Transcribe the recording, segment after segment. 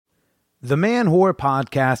The Man Whore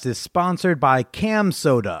Podcast is sponsored by Cam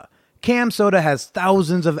Soda. Cam Soda has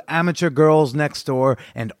thousands of amateur girls next door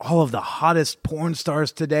and all of the hottest porn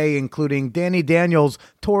stars today, including Danny Daniels,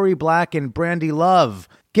 Tori Black, and Brandy Love.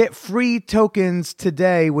 Get free tokens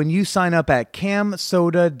today when you sign up at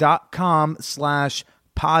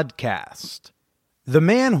camsoda.com/podcast. The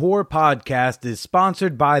Man Whore Podcast is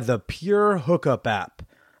sponsored by the Pure Hookup app.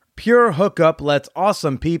 Pure Hookup lets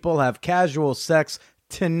awesome people have casual sex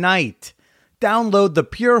tonight. Download the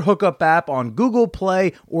Pure Hookup app on Google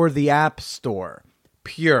Play or the App Store.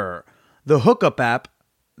 Pure, the hookup app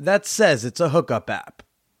that says it's a hookup app.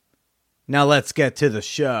 Now let's get to the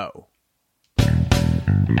show.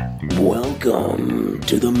 Welcome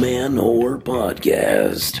to the Man Whore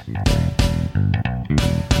Podcast.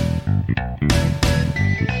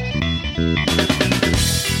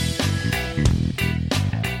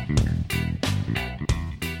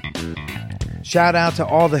 Shout out to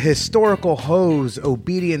all the historical hoes,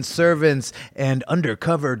 obedient servants, and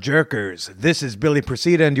undercover jerkers. This is Billy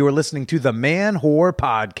Procida, and you are listening to the Man Whore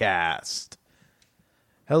Podcast.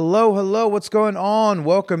 Hello, what's going on?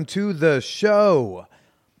 Welcome to the show.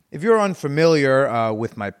 If you're unfamiliar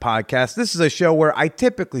with my podcast, this is a show where I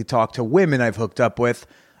typically talk to women I've hooked up with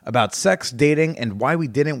about sex, dating, and why we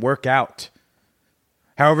didn't work out.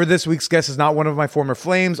 However, this week's guest is not one of my former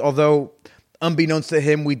flames, although unbeknownst to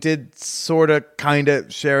him, we did sort of kind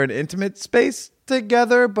of share an intimate space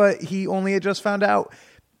together, but he only had just found out.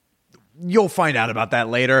 You'll find out about that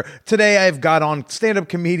later. Today, I've got on stand-up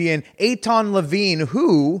comedian Eitan Levine,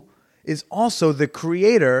 who is also the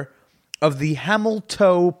creator of the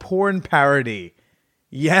Hamilton porn parody.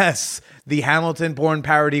 Yes, the Hamilton porn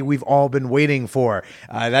parody we've all been waiting for.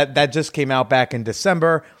 That just came out back in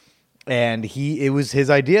December, and it was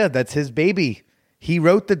his idea. That's his baby. He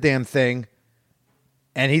wrote the damn thing.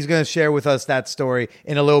 And he's going to share with us that story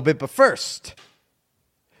in a little bit. But first,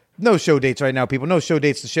 no show dates right now, people. No show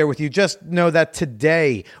dates to share with you. Just know that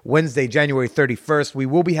today, Wednesday, January 31st, we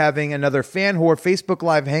will be having another Fan Whore Facebook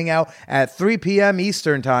Live hangout at 3 p.m.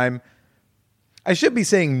 Eastern Time. I should be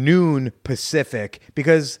saying noon Pacific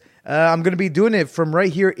because I'm going to be doing it from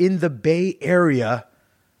right here in the Bay Area.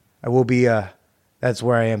 I will be, that's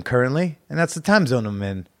where I am currently, and that's the time zone I'm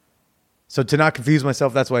in. So to not confuse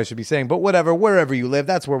myself, that's what I should be saying. But whatever, wherever you live,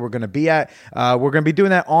 that's where we're going to be at. We're going to be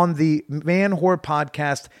doing that on the Man Whore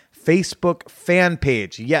Podcast Facebook fan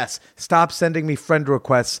page. Yes, stop sending me friend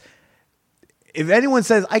requests. If anyone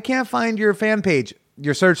says, I can't find your fan page,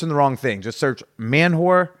 you're searching the wrong thing. Just search Man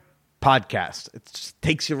Whore Podcast. It just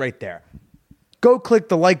takes you right there. Go click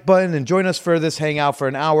the like button and join us for this hangout for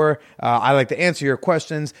an hour. I like to answer your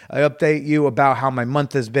questions. I update you about how my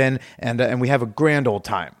month has been, and we have a grand old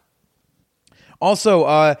time. Also,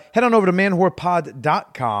 head on over to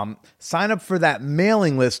manwhorepod.com. Sign up for that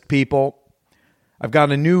mailing list, people. I've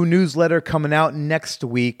got a new newsletter coming out next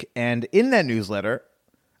week, and in that newsletter,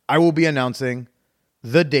 I will be announcing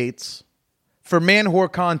the dates for Man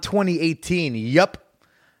Whore Con 2018. Yup.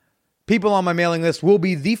 People on my mailing list will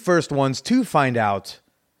be the first ones to find out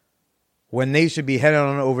when they should be heading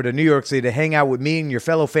on over to New York City to hang out with me and your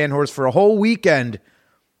fellow fan whores for a whole weekend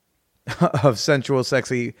of sensual,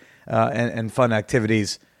 sexy, and fun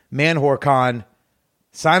activities. Man Whore Con.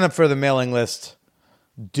 Sign up for the mailing list.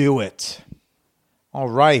 Do it. All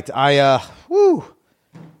right. It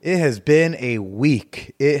has been a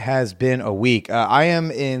week. I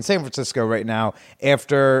am in San Francisco right now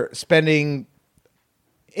after spending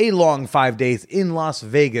a long 5 days in Las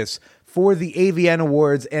Vegas for the AVN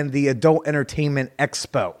Awards and the Adult Entertainment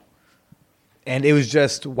Expo. And it was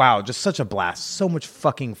just, wow, just such a blast. So much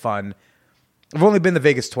fucking fun. I've only been to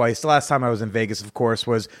Vegas twice. The last time I was in Vegas, of course,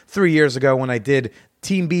 was 3 years ago when I did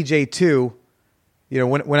Team BJ2. You know,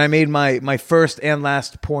 when I made my first and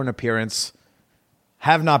last porn appearance.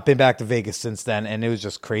 Have not been back to Vegas since then, and it was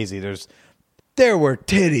just crazy. There were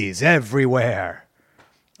titties everywhere.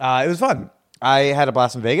 It was fun. I had a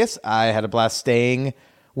blast in Vegas. I had a blast staying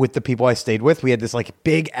with the people I stayed with. We had this like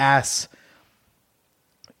big ass,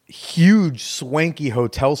 huge, swanky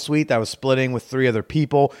hotel suite that I was splitting with 3 other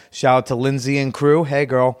people. Shout out to Lindsay and crew. Hey,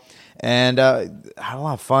 girl. And had a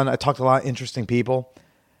lot of fun. I talked to a lot of interesting people.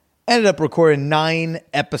 Ended up recording 9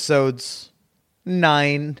 episodes.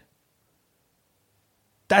 9.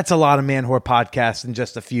 That's a lot of Man Whore podcasts in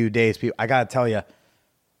just a few days. I got to tell you,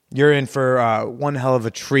 you're in for one hell of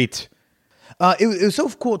a treat. It was so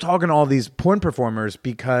cool talking to all these porn performers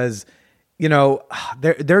because, you know,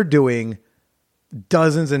 they're doing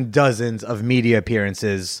dozens and dozens of media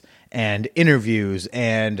appearances and interviews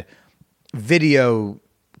and video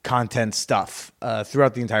content stuff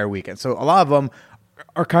throughout the entire weekend. So a lot of them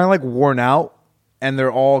are kind of like worn out and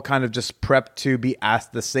they're all kind of just prepped to be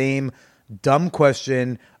asked the same dumb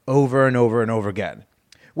question over and over and over again.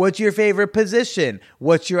 What's your favorite position?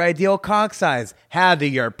 What's your ideal cock size? How do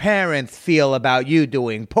your parents feel about you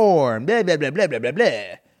doing porn? Blah, blah, blah, blah, blah, blah,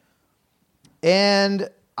 blah. And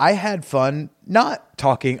I had fun not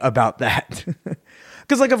talking about that.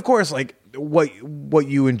 Because, like, of course, like, what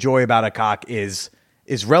you enjoy about a cock is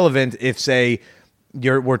relevant if, say,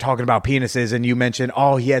 we're talking about penises and you mention,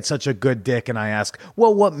 oh, he had such a good dick. And I ask,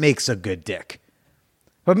 well, what makes a good dick?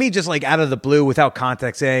 But me just like out of the blue without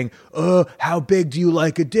context saying, how big do you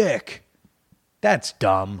like a dick? That's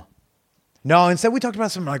dumb. No, instead we talked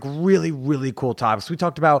about some like really, really cool topics. We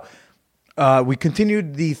talked about, we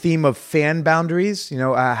continued the theme of fan boundaries,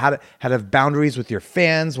 how to have boundaries with your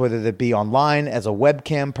fans, whether that be online as a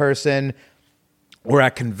webcam person or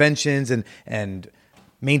at conventions and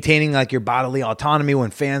maintaining like your bodily autonomy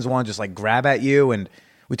when fans want to just like grab at you. And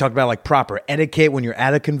we talked about like proper etiquette when you're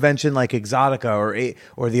at a convention like Exotica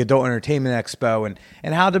or the Adult Entertainment Expo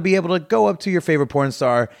and how to be able to go up to your favorite porn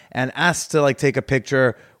star and ask to like take a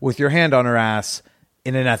picture with your hand on her ass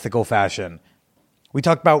in an ethical fashion. We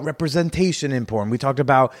talked about representation in porn. We talked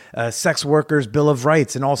about sex workers' Bill of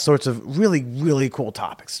Rights and all sorts of really, really cool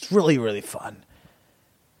topics. It's really, really fun.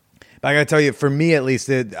 But I got to tell you, for me at least,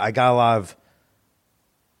 I got a lot of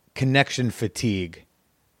connection fatigue.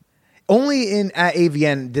 Only at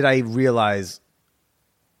AVN did I realize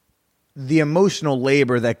the emotional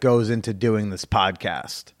labor that goes into doing this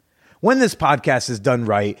podcast. When this podcast is done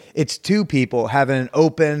right, it's two people having an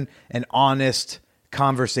open and honest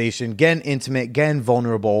conversation, getting intimate, getting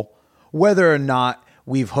vulnerable, whether or not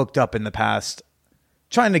we've hooked up in the past,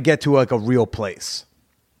 trying to get to like a real place.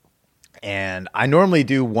 And I normally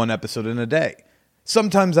do one episode in a day.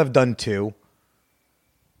 Sometimes I've done two.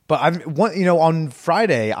 But on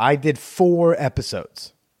Friday, I did 4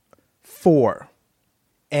 episodes. 4.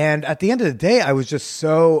 And at the end of the day, I was just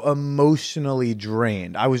so emotionally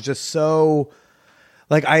drained. I was just so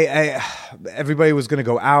like everybody was going to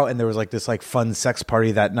go out and there was like this like fun sex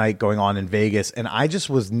party that night going on in Vegas. And I just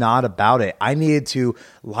was not about it. I needed to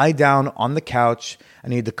lie down on the couch. I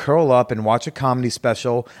needed to curl up and watch a comedy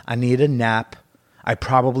special. I needed a nap. I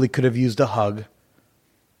probably could have used a hug.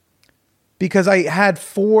 Because I had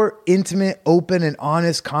 4 intimate, open, and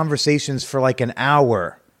honest conversations for like an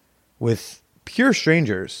hour with pure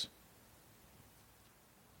strangers.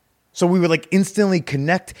 So we would like instantly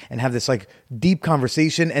connect and have this like deep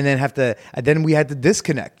conversation and then we had to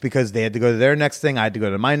disconnect because they had to go to their next thing. I had to go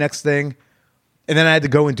to my next thing. And then I had to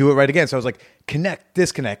go and do it right again. So I was like, connect,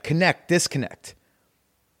 disconnect, connect, disconnect.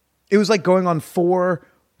 It was like going on 4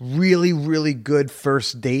 really, really good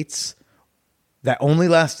first dates that only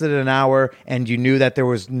lasted an hour, and you knew that there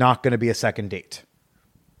was not going to be a second date.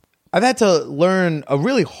 I've had to learn a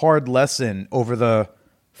really hard lesson over the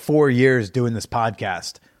 4 years doing this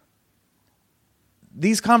podcast.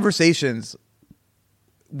 These conversations,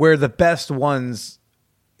 where the best ones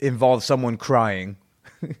involve someone crying,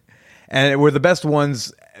 and where the best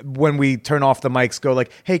ones, when we turn off the mics, go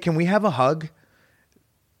like, hey, can we have a hug?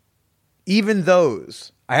 Even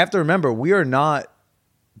those, I have to remember, we are not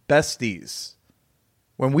besties.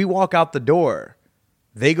 When we walk out the door,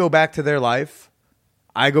 they go back to their life.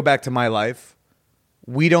 I go back to my life.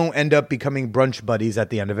 We don't end up becoming brunch buddies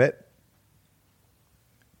at the end of it.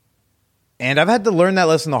 And I've had to learn that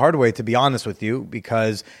lesson the hard way, to be honest with you,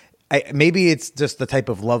 because maybe it's just the type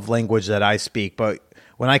of love language that I speak. But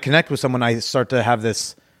when I connect with someone, I start to have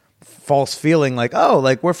this false feeling like, oh,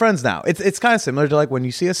 like we're friends now. It's kind of similar to like when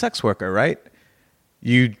you see a sex worker, right?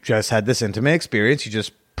 You just had this intimate experience. You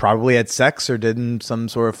just probably had sex or did some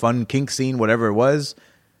sort of fun kink scene, whatever it was.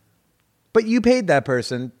 But you paid that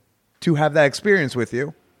person to have that experience with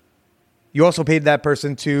you. You also paid that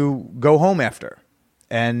person to go home after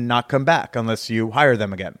and not come back unless you hire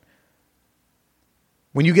them again.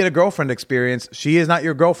 When you get a girlfriend experience, she is not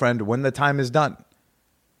your girlfriend when the time is done.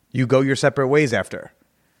 You go your separate ways after.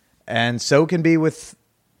 And so can be with,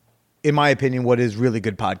 in my opinion, what is really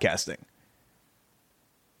good podcasting.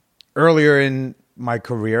 Earlier in my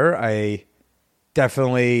career, I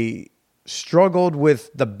definitely struggled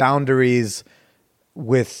with the boundaries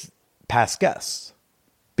with past guests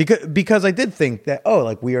because I did think that, oh,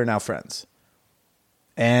 like we are now friends.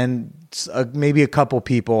 And maybe a couple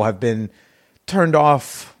people have been turned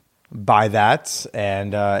off by that,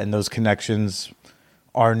 and those connections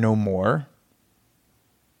are no more.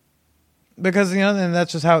 Because, and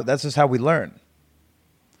that's just how we learn.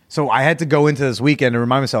 So I had to go into this weekend and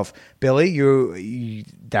remind myself, Billy, you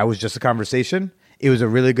that was just a conversation. It was a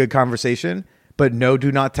really good conversation, but no,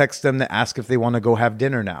 do not text them to ask if they want to go have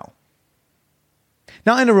dinner now.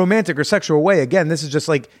 Not in a romantic or sexual way. Again, this is just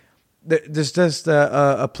like, there's just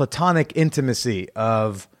a platonic intimacy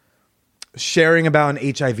of sharing about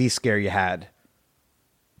an HIV scare you had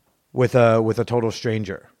with a total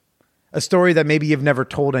stranger. A story that maybe you've never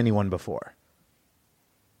told anyone before.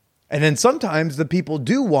 And then sometimes the people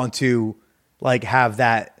do want to like have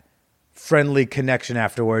that friendly connection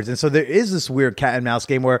afterwards. And so there is this weird cat and mouse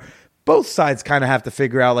game where both sides kind of have to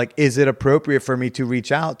figure out, like, is it appropriate for me to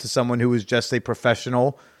reach out to someone who is just a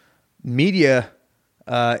professional media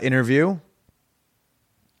interview?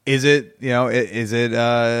 Is it,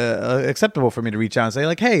 acceptable for me to reach out and say,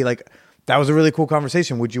 like, hey, like, that was a really cool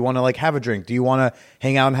conversation. Would you want to like have a drink? Do you want to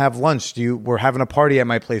hang out and have lunch? We're having a party at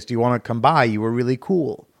my place. Do you want to come by? You were really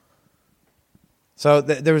cool. So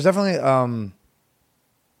there was definitely an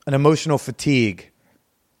emotional fatigue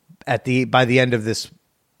by the end of this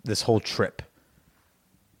whole trip.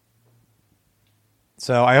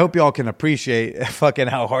 So I hope y'all can appreciate fucking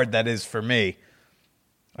how hard that is for me.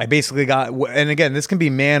 I basically and again, this can be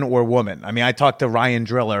man or woman. I mean, I talked to Ryan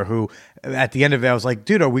Driller, who at the end of it, I was like,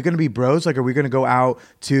 dude, are we going to be bros? Like, are we going to go out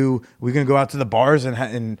to the bars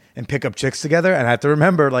and pick up chicks together? And I have to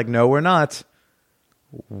remember, like, no, we're not.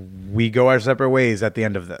 We go our separate ways at the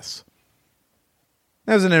end of this.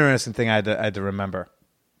 That was an interesting thing I had to remember.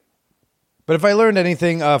 But if I learned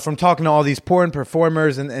anything from talking to all these porn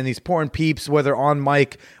performers and these porn peeps, whether on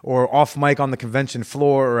mic or off mic on the convention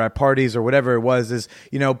floor or at parties or whatever it was, is,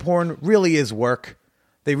 porn really is work.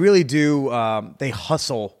 They really do. They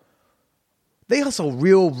hustle. They hustle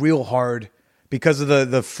real hard because of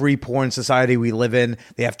the free porn society we live in.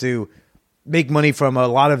 They have to make money from a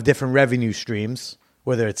lot of different revenue streams,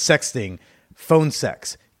 whether it's sexting, phone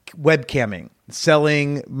sex, webcamming,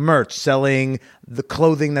 selling merch, selling the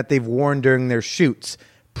clothing that they've worn during their shoots,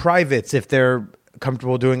 privates if they're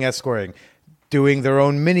comfortable doing escorting, doing their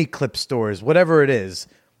own mini clip stores, whatever it is.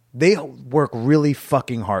 They work really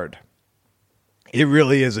fucking hard. It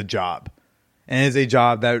really is a job. And it is a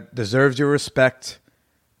job that deserves your respect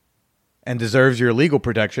and deserves your legal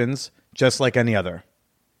protections just like any other.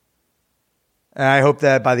 And I hope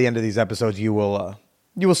that by the end of these episodes, you will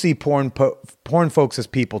see porn folks as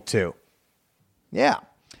people too. Yeah.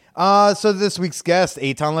 So this week's guest,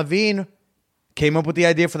 Eitan Levine, came up with the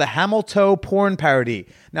idea for the Hamilton porn parody.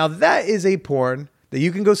 Now that is a porn that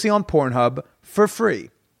you can go see on Pornhub for free.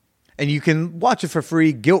 And you can watch it for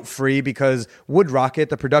free, guilt-free, because Wood Rocket,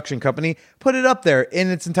 the production company, put it up there in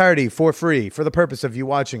its entirety for free for the purpose of you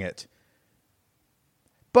watching it.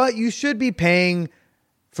 But you should be paying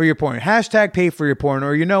for your porn. Hashtag pay for your porn.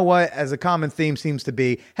 Or you know what? As a common theme seems to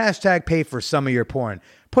be, hashtag pay for some of your porn.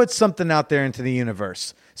 Put something out there into the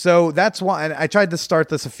universe. So that's why, and I tried to start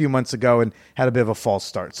this a few months ago and had a bit of a false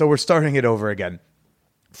start. So we're starting it over again.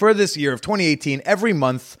 For this year of 2018, every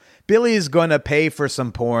month, Billy is going to pay for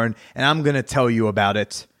some porn, and I'm going to tell you about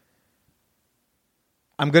it.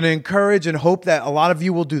 I'm going to encourage and hope that a lot of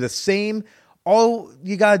you will do the same. All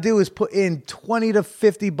you got to do is put in $20 to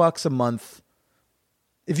 $50 a month.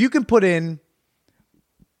 If you can put in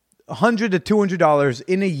 $100 to $200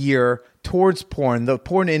 in a year towards porn, the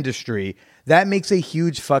porn industry, that makes a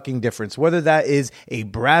huge fucking difference. Whether that is a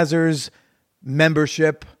Brazzers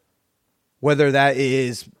membership, whether that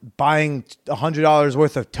is buying $100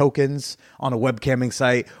 worth of tokens on a webcamming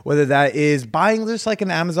site, whether that is buying just like an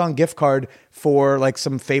Amazon gift card for like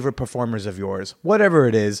some favorite performers of yours, whatever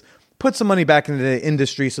it is, put some money back into the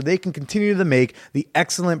industry so they can continue to make the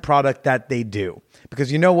excellent product that they do.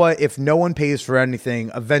 Because you know what? If no one pays for anything,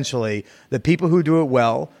 eventually the people who do it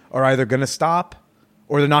well are either going to stop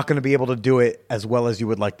or they're not going to be able to do it as well as you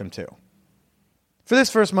would like them to. For this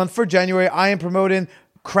first month, for January, I am promoting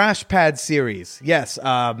Crash Pad series. Yes,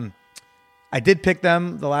 I did pick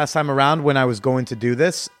them the last time around when I was going to do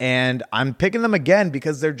this, and I'm picking them again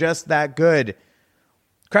because they're just that good.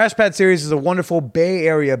 Crash Pad series is a wonderful Bay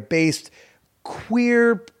Area-based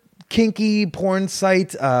queer, kinky porn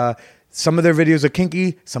site. Some of their videos are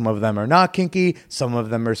kinky, some of them are not kinky, some of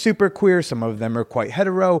them are super queer, some of them are quite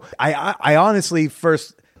hetero. I honestly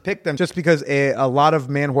first picked them just because a lot of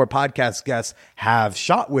Man Whore podcast guests have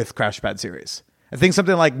shot with Crash Pad series. I think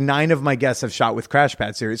something like 9 of my guests have shot with Crash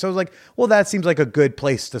Pad series. So I was like, well, that seems like a good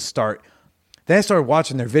place to start. Then I started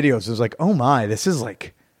watching their videos. I was like, oh my, this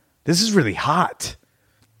is really hot.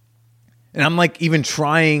 And I'm like even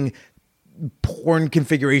trying porn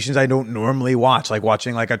configurations I don't normally watch, like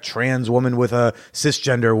watching like a trans woman with a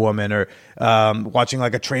cisgender woman, or watching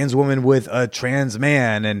like a trans woman with a trans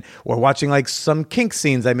man, or watching like some kink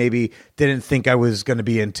scenes I maybe didn't think I was going to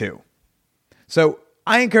be into. So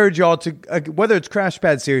I encourage y'all to, whether it's Crash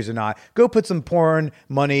Pad series or not, go put some porn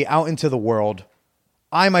money out into the world.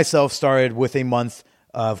 I myself started with a month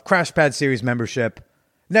of Crash Pad Series membership.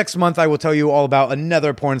 Next month, I will tell you all about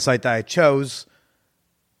another porn site that I chose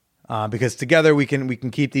because together we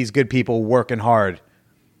can keep these good people working hard.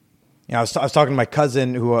 You know, I was talking to my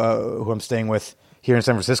cousin who I'm staying with here in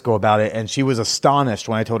San Francisco about it, and she was astonished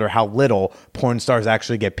when I told her how little porn stars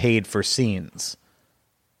actually get paid for scenes.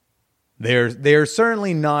 They're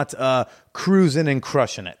certainly not cruising and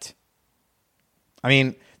crushing it. I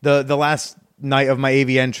mean, the last night of my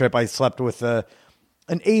AVN trip, I slept with an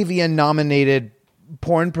AVN-nominated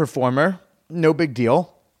porn performer. No big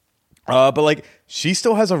deal. But, like, she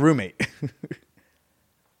still has a roommate.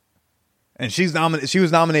 And she was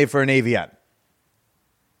nominated for an AVN.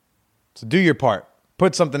 So do your part.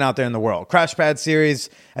 Put something out there in the world. Crash Pad Series,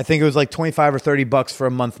 I think it was like $25 or $30 for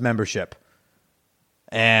a month membership.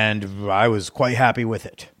 And I was quite happy with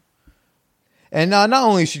it. And not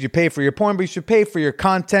only should you pay for your porn, but you should pay for your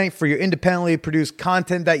content, for your independently produced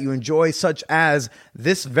content that you enjoy, such as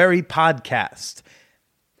this very podcast.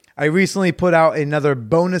 I recently put out another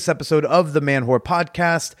bonus episode of the Man Whore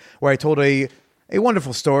Podcast where I told a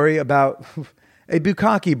wonderful story about a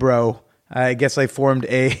bukkake bro I guess I formed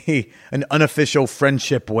an unofficial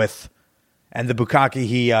friendship with. And the bukkake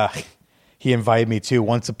he invited me to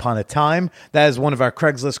once upon a time. That is one of our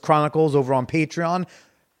Craigslist Chronicles over on Patreon.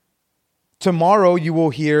 Tomorrow you will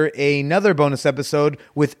hear another bonus episode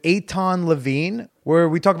with Eitan Levine, where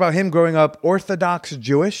we talk about him growing up Orthodox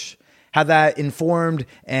Jewish, how that informed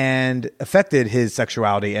and affected his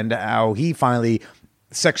sexuality, and how he finally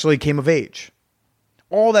sexually came of age.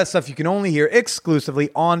 All that stuff you can only hear exclusively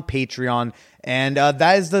on Patreon, and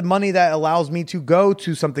that is the money that allows me to go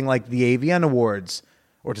to something like the AVN Awards,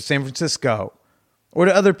 or to San Francisco, or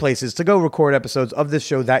to other places to go record episodes of this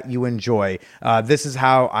show that you enjoy. This is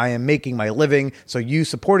how I am making my living, so you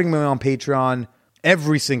supporting me on Patreon,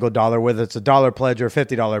 every single dollar, whether it's a $1 pledge or a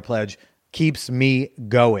 $50 pledge, keeps me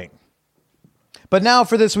going. But now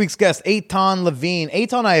for this week's guest, Eitan Levine.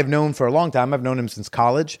 Eitan I have known for a long time. I've known him since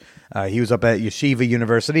college. He was up at Yeshiva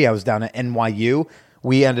University. I was down at NYU.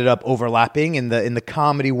 We ended up overlapping in the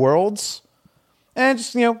comedy worlds, and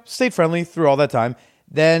just stayed friendly through all that time.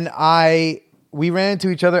 Then we ran into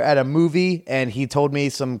each other at a movie, and he told me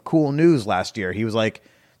some cool news last year. He was like,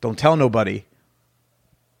 "Don't tell nobody,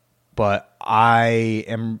 but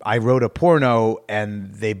I wrote a porno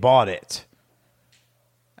and they bought it."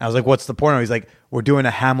 I was like, "What's the porno?" He's like, "We're doing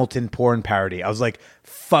a Hamilton porn parody." I was like,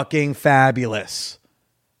 "Fucking fabulous.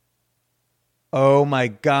 Oh my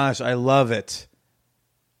gosh, I love it."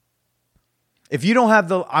 If you don't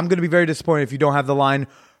have I'm going to be very disappointed if you don't have the line,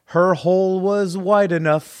 "Her hole was wide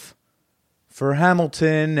enough for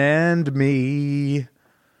Hamilton and me."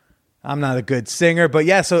 I'm not a good singer, but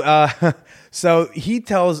yeah, so he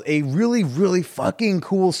tells a really, really fucking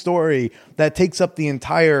cool story that takes up the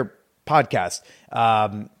entire podcast.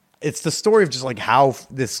 It's the story of just like how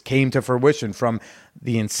this came to fruition, from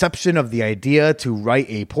the inception of the idea to write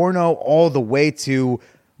a porno all the way to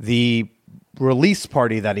the release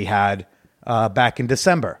party that he had back in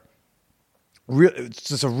December. It's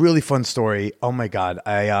just a really fun story. Oh my God.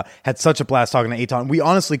 I had such a blast talking to Eitan. We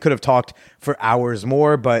honestly could have talked for hours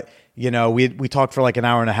more, but we talked for like an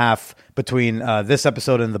hour and a half between this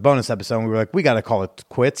episode and the bonus episode. And we were like, we got to call it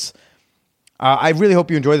quits. I really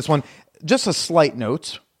hope you enjoy this one. Just a slight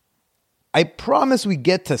note. I promise we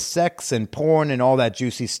get to sex and porn and all that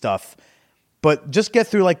juicy stuff, but just get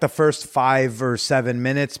through like the first 5 or 7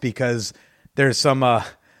 minutes, because there's some,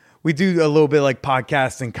 we do a little bit like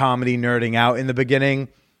podcast and comedy nerding out in the beginning.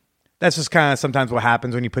 That's just kind of sometimes what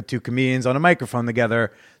happens when you put two comedians on a microphone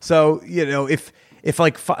together. So, if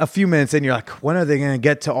like a few minutes in, you're like, when are they going to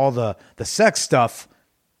get to all the sex stuff?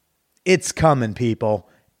 It's coming, people.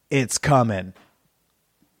 It's coming.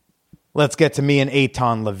 Let's get to me and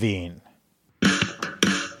Eitan Levine.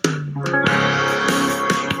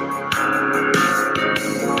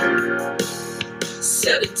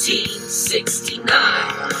 1769.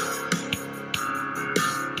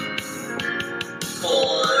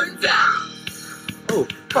 Porn Valley. Oh,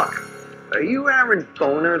 fuck. Are you Aaron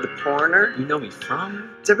Boner, the porner? You know me from?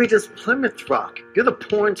 Debbie does Plymouth Rock. You're the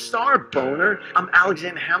porn star, Boner. I'm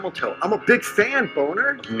Alexander Hamilton. I'm a big fan,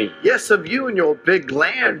 Boner. Of me? Yes, of you and your big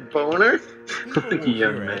land, Boner.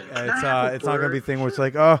 Yeah, man. It's not going to be a thing where it's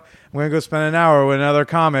like, oh, I'm going to go spend an hour with another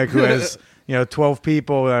comic who has 12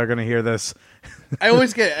 people that are going to hear this. I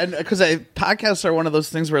always get, because podcasts are one of those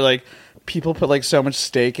things where like people put like so much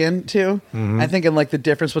stake into. I think in like the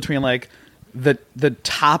difference between like the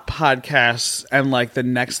top podcasts and like the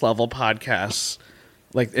next level podcasts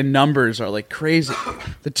like and numbers are like crazy.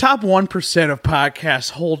 The top 1% of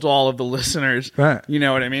podcasts hold all of the listeners. Right. You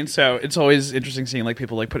know what I mean? So it's always interesting seeing like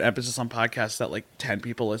people like put emphasis on podcasts that like 10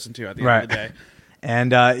 people listen to at the end of the day.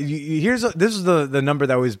 And this is the number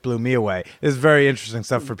that always blew me away. This is very interesting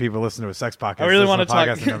stuff for people listening to a sex podcast. I really want to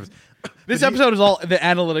talk. Numbers. This episode is all the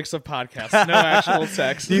analytics of podcasts, no actual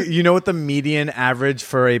sex. You know what the median average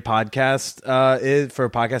for a podcast is for a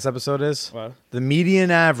podcast episode is? What? The median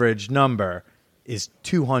average number is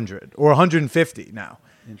 200 or 150 now.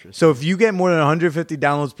 Interesting. So if you get more than 150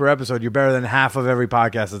 downloads per episode, you're better than half of every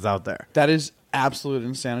podcast that's out there. That is absolute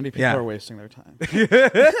insanity. People are wasting their time.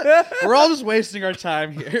 We're all just wasting our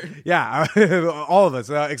time here. Yeah, all of us,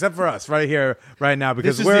 except for us, right here, right now,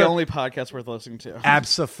 because this is we're the only podcast worth listening to.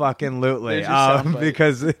 Abso-fucking-lutely, There's your soundbite.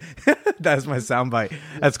 because that's my soundbite.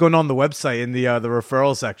 That's going on the website in the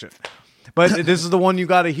referral section. But this is the one you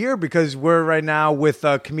got to hear because we're right now with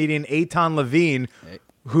comedian Eitan Levine,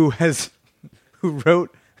 who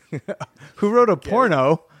wrote a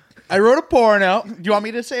porno. I wrote a porno. Do you want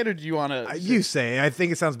me to say it or do you want to? You say it. I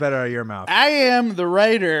think it sounds better out of your mouth. I am the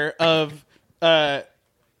writer of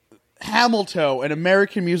Hamilton, an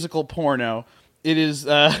American musical porno. It is,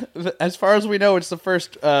 as far as we know, it's the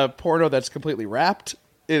first porno that's completely wrapped.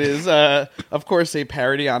 It is, of course, a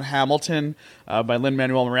parody on Hamilton by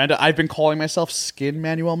Lin-Manuel Miranda. I've been calling myself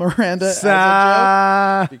Skin-Manuel Miranda as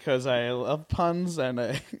a joke because I love puns and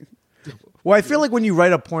I... Well, I feel like when you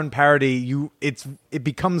write a porn parody, it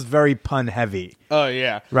becomes very pun heavy. Oh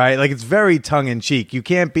yeah, right. Like it's very tongue in cheek. You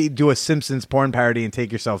can't do a Simpsons porn parody and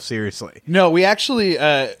take yourself seriously. No, we actually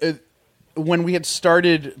when we had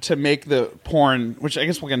started to make the porn, which I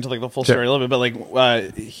guess we'll get into like the full story a little bit, but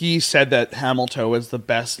like he said that Hamilton was the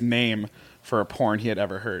best name for a porn he had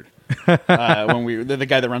ever heard. When the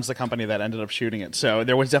guy that runs the company that ended up shooting it, so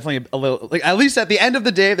there was definitely a little, like at least at the end of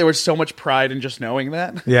the day, there was so much pride in just knowing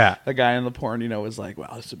that. Yeah, the guy in the porn, was like,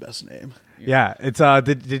 "Wow, that's the best name." Yeah, it's.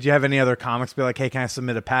 Did you have any other comics be like, "Hey, can I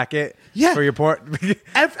submit a packet for your porn?"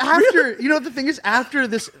 After the thing is, after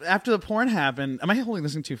the porn happened, am I holding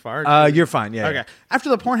this thing too far? You're fine. Yeah. Okay. Yeah. After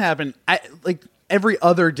the porn happened, I like. Every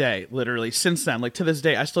other day, literally, since then, like to this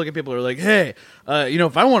day, I still get people who are like, "Hey,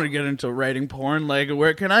 if I want to get into writing porn, like,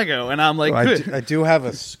 where can I go?" And I'm like, I do have a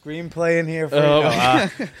screenplay in here for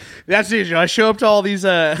you. That's easy. I show up to all these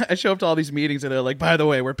meetings, and they're like, "By the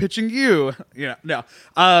way, we're pitching you." No.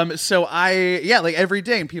 So like every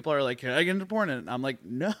day, and people are like, "Can I get into porn?" And I'm like,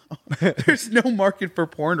 "No, there's no market for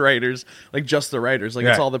porn writers, like just the writers. Like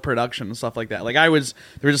it's all the production and stuff like that. Like there was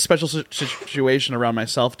a special situation around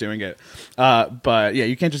myself doing it." But yeah,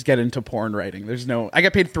 you can't just get into porn writing. I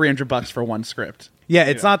got paid $300 for one script. Yeah,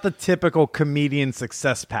 it's not the typical comedian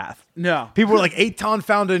success path. No. People were like, Eitan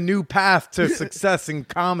found a new path to success in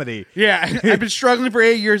comedy. Yeah, I've been struggling for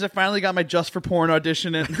 8 years. I finally got my Just for Porn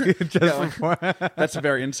audition. And, For porn. That's a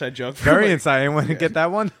very inside joke. Very inside. Anyone get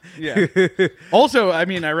that one? Yeah. Also, I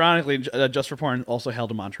mean, ironically, Just for Porn also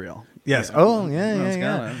held in Montreal. Yes. Yeah. Oh,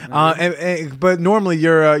 yeah. But normally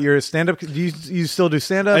you're stand-up. Do you still do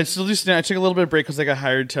stand-up? I still do stand-up. I took a little bit of break because I got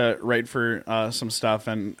hired to write for some stuff,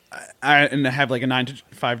 and I have like a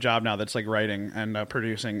 9-to-5 job now that's like writing and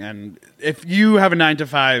producing. And if you have a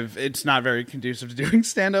 9-to-5, it's not very conducive to doing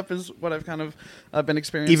stand-up, is what I've kind of been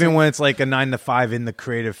experiencing. Even when it's like a 9-to-5 in the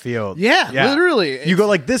creative field. Yeah. Literally. You go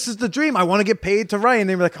like, this is the dream. I want to get paid to write, and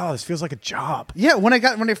they're like, oh, this feels like a job. Yeah, when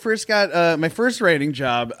I first got my first writing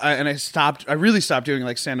job, and I really stopped doing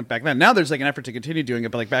like stand up back then. Now there's like an effort to continue doing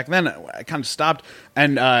it, but like back then I kind of stopped,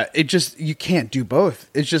 and you can't do both.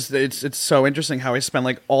 It's so interesting how I spent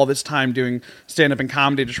like all this time doing stand up and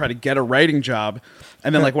comedy to try to get a writing job,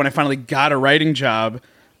 and then like when I finally got a writing job,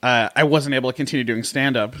 I wasn't able to continue doing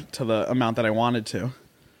stand up to the amount that I wanted to.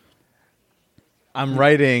 I'm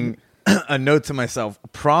writing a note to myself.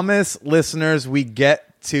 Promise listeners we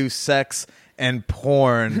get to sex and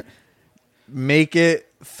porn. Make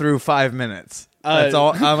it through 5 minutes. That's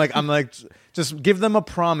all. I'm like, just give them a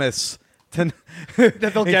promise that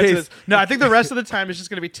they'll get to this. No, I think the rest of the time is just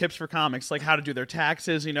going to be tips for comics, like how to do their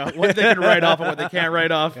taxes. What they can write off and what they can't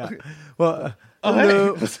write off. Yeah. Well,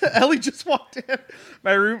 hey, Ellie just walked in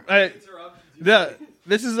my room.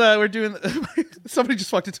 This is we're doing. Somebody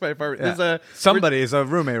just walked into my apartment. Yeah. Somebody is a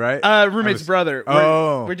roommate, right? Roommate's brother.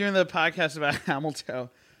 We're doing the podcast about Hamilton.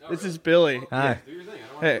 This is Billy. Hi. Do your thing.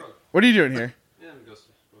 Hey, what are you doing here? Yeah, I'm going to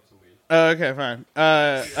smoke some weed. Oh, okay, fine.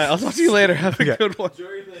 I'll talk to you later. Have a good one. Enjoy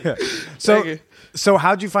your thing. Yeah. So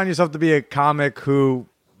how'd you find yourself to be a comic who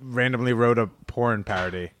randomly wrote a porn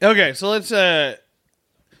parody? Okay, so let's.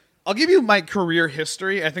 I'll give you my career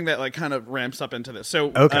history. I think that like kind of ramps up into this. So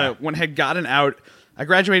when I had gotten out, I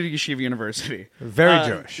graduated Yeshiva University. Very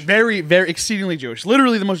Jewish. Very, very exceedingly Jewish.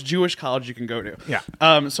 Literally the most Jewish college you can go to. Yeah.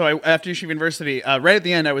 So after Yeshiva University, right at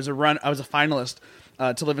the end, I was a finalist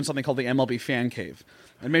to live in something called the MLB Fan Cave.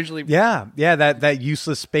 And Major League. Yeah, that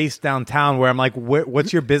useless space downtown where I'm like,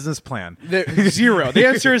 what's your business plan? Zero. The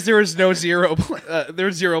answer is there was no zero.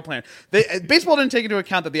 There's zero plan. Baseball didn't take into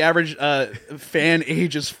account that the average fan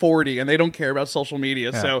age is 40, and they don't care about social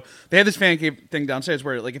media. Yeah. So they had this fan cave thing downstairs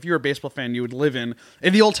where, like, if you were a baseball fan, you would live in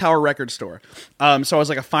the old Tower Record Store. So I was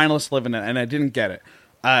like a finalist living in it, and I didn't get it.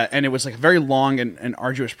 And it was like a very long and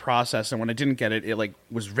arduous process. And when I didn't get it, it like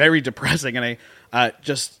was very depressing. And I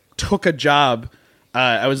just took a job.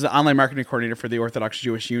 I was the online marketing coordinator for the Orthodox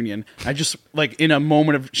Jewish Union. I just, like, in a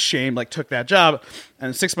moment of shame, like, took that job.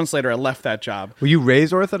 And 6 months later, I left that job. Were you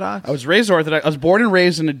raised Orthodox? I was raised Orthodox. I was born and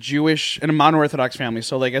raised in a modern Orthodox family.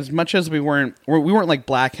 So, like, as much as we weren't like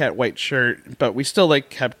black hat, white shirt, but we still, like,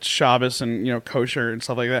 kept Shabbos and, you know, kosher and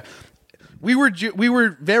stuff like that. We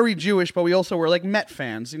were very Jewish, but we also were like Met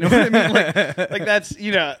fans. You know what I mean? Like that's,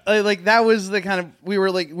 you know, like that was the kind of, we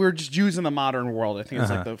were just Jews in the modern world. I think it's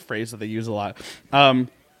like the phrase that they use a lot.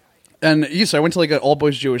 And so I went to like an all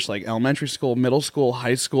boys Jewish, like elementary school, middle school,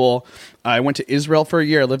 high school. I went to Israel for a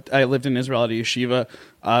year. I lived in Israel at a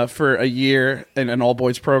yeshiva for a year in an all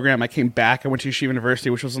boys program. I came back. I went to Yeshiva University,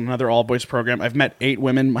 which was another all boys program. I've met 8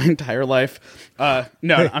 women my entire life. No,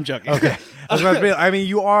 I'm joking. Okay. I mean,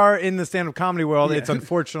 you are in the stand-up comedy world. Yeah. It's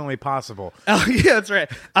unfortunately possible. Oh, yeah, that's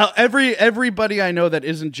right. Everybody I know that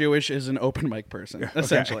isn't Jewish is an open mic person,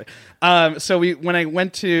 essentially. Okay. So I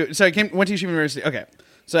went to Yeshiva University. Okay.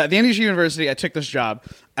 So at the end of Yeshiva University, I took this job.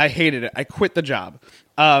 I hated it. I quit the job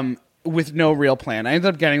with no real plan. I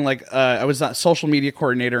ended up getting I was a social media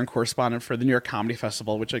coordinator and correspondent for the New York Comedy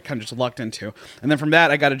Festival, which I kind of just lucked into. And then from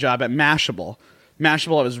that, I got a job at Mashable.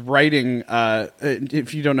 Mashable, I was writing,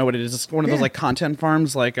 if you don't know what it is, it's one of those like content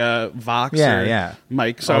farms like Vox or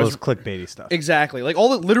Mike. So all those clickbaity stuff. Exactly. Like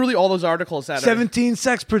literally all those articles that 17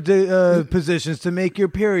 sex positions to make your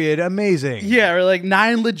period amazing. Yeah, or like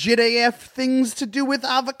 9 legit AF things to do with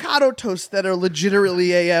avocado toast that are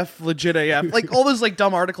legitimately legit AF. Like all those like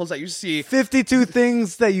dumb articles that you see. 52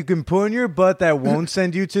 things that you can put in your butt that won't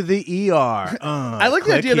send you to the ER. I like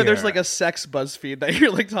the idea that there's like a sex BuzzFeed that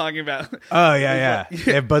you're like talking about. Oh, yeah.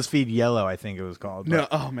 They have BuzzFeed Yellow, I think it was called. No,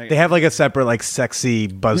 oh man. They have like a separate like sexy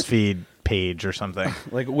BuzzFeed page or something.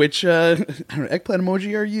 Like which eggplant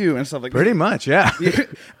emoji are you and stuff like Pretty that. much, yeah.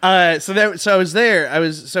 So I was there. I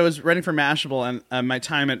was writing for Mashable, and my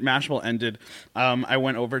time at Mashable ended. I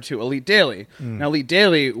went over to Elite Daily. Now Elite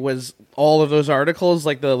Daily was all of those articles,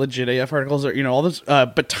 like the legit AF articles, or all those,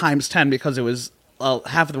 but times 10 because it was.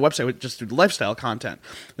 Half of the website would just do lifestyle content.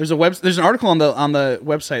 There's an article on the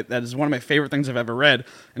website that is one of my favorite things I've ever read,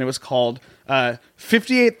 and it was called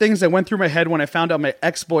 58 Things That Went Through My Head When I Found Out My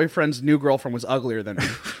Ex-Boyfriend's New Girlfriend Was Uglier Than Me.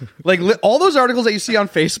 Like all those articles that you see on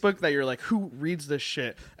Facebook that you're like, who reads this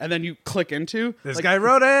shit? And then you click into this guy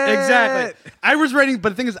wrote it. Exactly. I was writing, but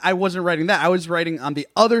the thing is, I wasn't writing that. I was writing on the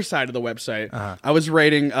other side of the website. I was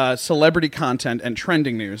writing celebrity content and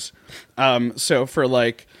trending news. So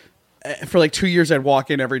for 2 years, I'd walk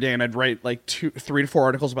in every day and I'd write like 3 to 4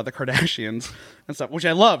 articles about the Kardashians and stuff, which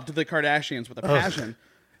I loved the Kardashians with a passion.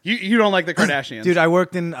 You don't like the Kardashians, dude? I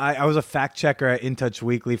was a fact checker at In Touch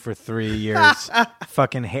Weekly for 3 years.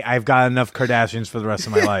 Fucking hate. I've got enough Kardashians for the rest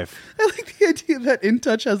of my life. I like the idea that In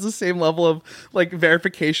Touch has the same level of like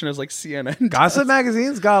verification as like CNN. Gossip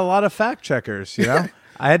Magazine's got a lot of fact checkers, you know.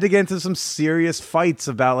 I had to get into some serious fights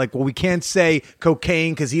about we can't say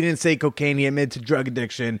cocaine because he didn't say cocaine. He admitted to drug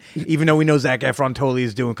addiction, even though we know Zac Efron totally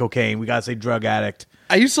is doing cocaine. We gotta say drug addict.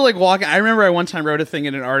 I used to walk. I remember I one time wrote a thing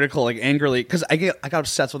in an article angrily because I got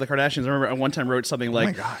obsessed with the Kardashians. I remember I one time wrote something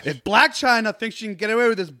like, "If Blac Chyna thinks she can get away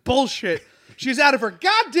with this bullshit, she's out of her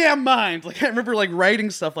goddamn mind." I remember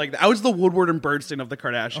writing stuff like that. I was the Woodward and Bernstein of the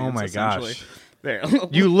Kardashians. Oh my gosh. There.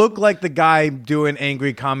 You look like the guy doing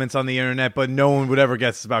angry comments on the internet, but no one would ever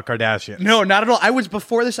guess about Kardashians. No, not at all. I was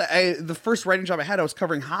before this. The first writing job I had, I was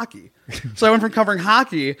covering hockey. So I went from covering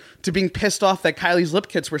hockey to being pissed off that Kylie's lip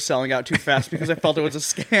kits were selling out too fast because I felt it was a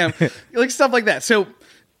scam, stuff like that. So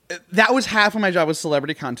that was half of my job was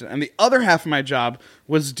celebrity content, and the other half of my job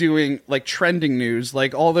was doing trending news,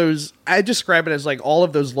 all those. I describe it as all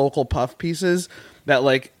of those local puff pieces that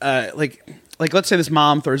let's say this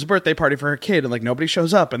mom throws a birthday party for her kid and nobody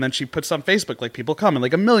shows up, and then she puts on Facebook people come and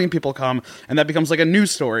 1 million people come, and that becomes a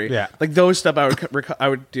news story. Yeah, those stuff I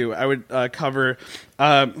would do. I would cover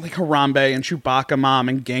Harambe and Chewbacca Mom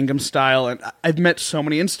and Gangnam Style, and I've met so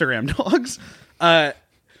many Instagram dogs.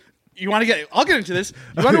 You want to get? I'll get into this.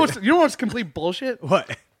 You want to know what's complete bullshit?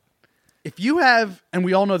 What? if you have, and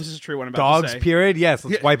we all know this is true, what I'm about to Dogs, say. period? Yes,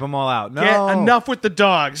 let's wipe them all out. No. Get enough with the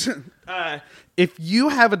dogs. If you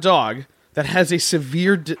have a dog that has a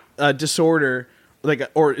severe disorder, like,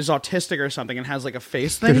 or is autistic or something, and has like a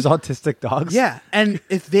face thing. There's autistic dogs? Yeah, and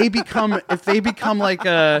if they become like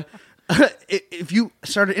a, if you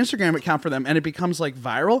start an Instagram account for them and it becomes like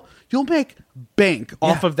viral, you'll make bank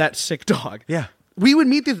off of that sick dog. Yeah. We would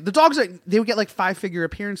meet the dogs. They would get like 5-figure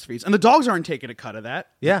appearance fees, and the dogs aren't taking a cut of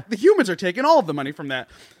that. Yeah. The humans are taking all of the money from that.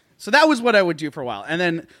 So that was what I would do for a while, and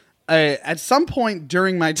then at some point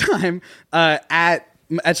during my time at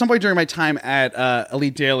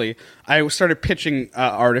Elite Daily, I started pitching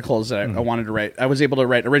articles that I wanted to write. I was able to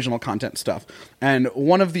write original content stuff, and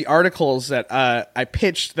one of the articles that I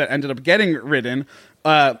pitched that ended up getting written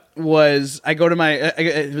was I go to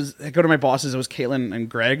my bosses. It was Caitlin and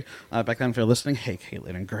Greg back then. If you're listening, hey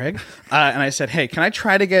Caitlin and Greg, and I said, hey, can I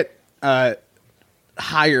try to get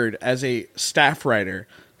hired as a staff writer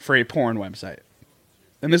for a porn website?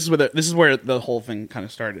 And this is where the whole thing kind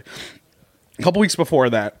of started. A couple weeks before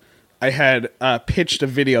that, I had pitched a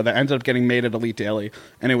video that ended up getting made at Elite Daily,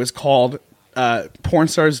 and it was called "Porn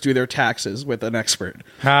Stars Do Their Taxes with an Expert."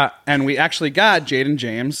 And we actually got Jaden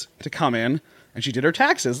James to come in, and she did her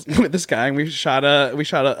taxes with this guy, and we shot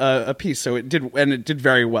a piece. So it did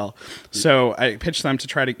very well. So I pitched them to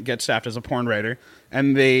try to get staffed as a porn writer,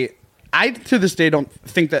 and I to this day don't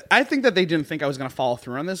think that they didn't think I was going to follow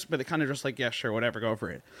through on this, but they kind of just like, yeah, sure, whatever, go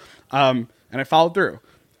for it. And I followed through,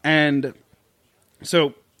 and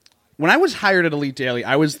so when I was hired at Elite Daily,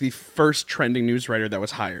 I was the first trending news writer that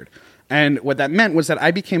was hired. And what that meant was that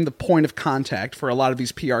I became the point of contact for a lot of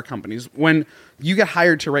these PR companies. When you get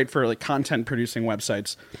hired to write for like content producing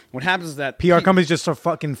websites, what happens is that PR companies just sort of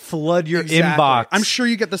fucking flood your inbox. I'm sure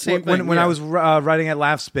you get the same thing. When I was writing at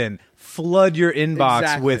Laughspin, flood your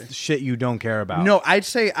inbox with shit you don't care about. No, I'd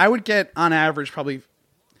say I would get on average probably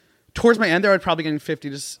towards my end there, I'd probably get 50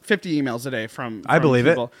 emails a day from I believe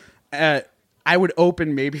people. I would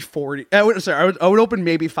open maybe 40. I would open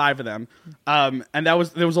maybe 5 of them, and there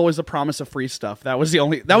was always the promise of free stuff. That was the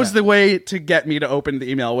only. That was the way to get me to open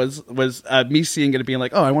the email was me seeing it and being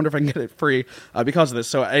like, oh, I wonder if I can get it free because of this.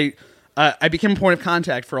 So I became a point of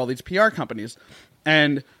contact for all these PR companies,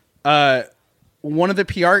 and one of the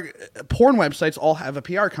porn websites all have a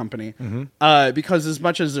PR company because as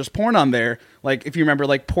much as there's porn on there, like if you remember,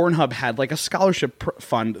 like Pornhub had like a scholarship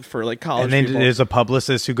fund for like college and then people. there's a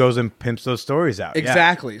publicist who goes and pimps those stories out.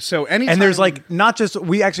 Exactly. Yeah. So and there's like not just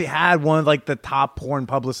we actually had one of like the top porn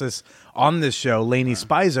publicists on this show, Lainey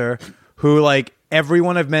Spicer, who like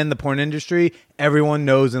everyone I've met in the porn industry, everyone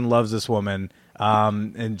knows and loves this woman.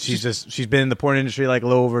 And she's been in the porn industry like a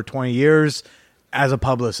little over 20 years. As a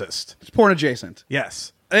publicist. It's porn adjacent.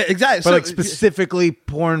 Yes. Exactly. But like specifically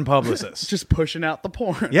porn publicist. Just pushing out the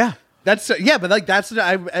porn. Yeah. But like that's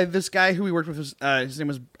this guy who we worked with was, his name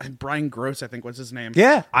was Brian Gross, I think was his name.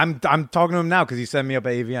 Yeah. I'm talking to him now because he set me up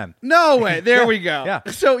at AVN. No way. There we go. Yeah.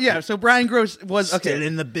 So Brian Gross was Still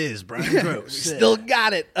in the biz, Brian Gross. Still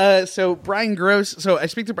got it. So Brian Gross. So I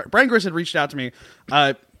speak to Brian Gross had reached out to me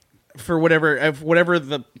for whatever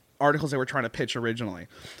the articles they were trying to pitch originally.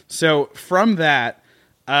 So from that,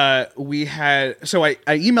 I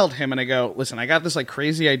emailed him and I go, listen, I got this like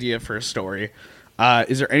crazy idea for a story.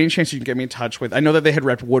 Is there any chance you can get me in touch with? I know that they had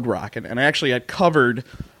repped Wood Rocket, and I actually had covered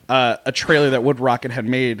a trailer that Wood Rocket had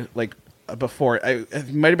made like before.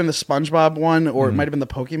 It might have been the SpongeBob one, or it might have been the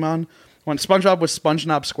Pokemon one. SpongeBob was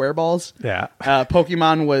SpongeNob Squareballs. Yeah.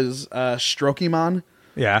 Pokemon was Strokemon.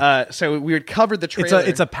 Yeah. So we had covered the trailer.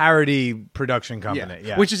 It's a parody production company.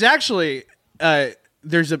 Yeah. Which is actually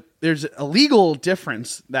there's a legal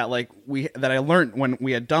difference that I learned when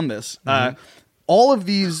we had done this. All of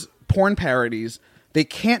these porn parodies, they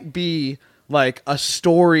can't be like the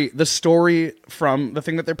story from the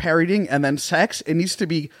thing that they're parodying and then sex. It needs to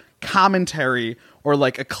be commentary or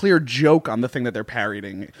like a clear joke on the thing that they're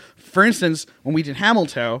parodying. For instance, when we did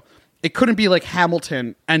Hamilton, it couldn't be like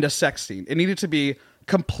Hamilton and a sex scene. It needed to be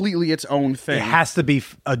completely its own thing. It has to be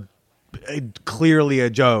clearly a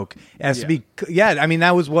joke. It has to be. Yeah, I mean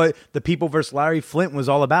that was what the People versus Larry Flint was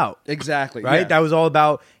all about. Exactly. Right. Yeah. That was all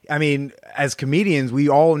about. I mean, as comedians, we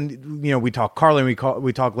all we talk Carlin, we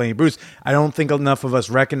talk Lenny Bruce. I don't think enough of us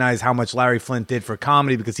recognize how much Larry Flint did for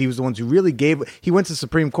comedy because he was the ones who really gave. He went to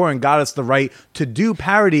Supreme Court and got us the right to do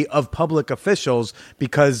parody of public officials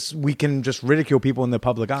because we can just ridicule people in the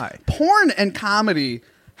public eye. Porn and comedy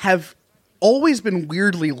have always been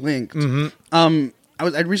weirdly linked.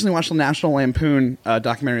 I recently watched the National Lampoon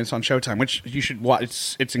documentary that's on Showtime, which you should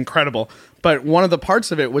watch. It's incredible. But one of the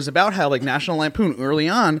parts of it was about how like National Lampoon early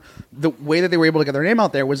on, the way that they were able to get their name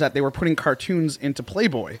out there was that they were putting cartoons into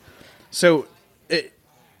Playboy. So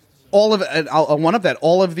all of one of that,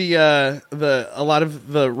 all of a lot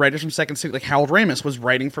of the writers from Second City, like Harold Ramis, was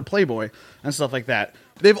writing for Playboy and stuff like that.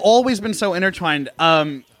 They've always been so intertwined.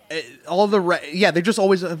 They just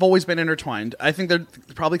have always been intertwined. I think they're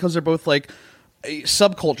probably because they're both like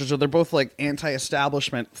subcultures, or they're both like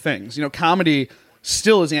anti-establishment things. You know, comedy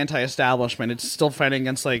still is anti-establishment. It's still fighting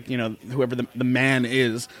against like, you know, whoever the man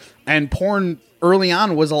is. And porn early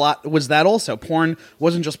on was that also. Porn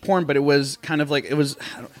wasn't just porn, but it was kind of like it was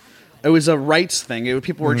a rights thing.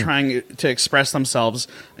 People were trying to express themselves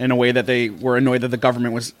in a way that they were annoyed that the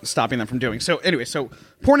government was stopping them from doing. So anyway, so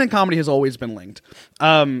porn and comedy has always been linked.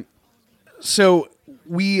 So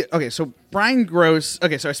Brian Gross.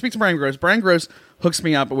 Okay, so I speak to Brian Gross. Brian Gross hooks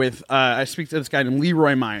me up with. I speak to this guy named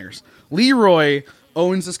Leroy Myers. Leroy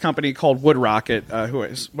owns this company called Wood Rocket, who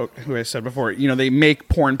I said before. You know, they make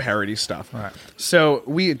porn parody stuff. All right. So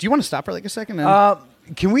do you want to stop for like a second?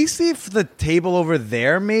 Can we see if the table over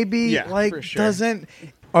there maybe for sure. doesn't?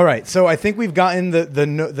 All right, so I think we've gotten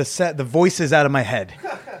the voices out of my head.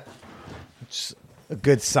 It's a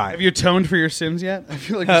good sign. Have you atoned for your sins yet? I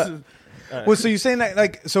feel like this is. Well, so you're saying that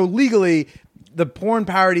like so legally, the porn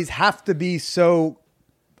parodies have to be so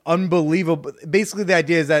unbelievable. Basically, the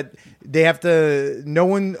idea is that they have to.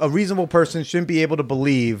 A reasonable person shouldn't be able to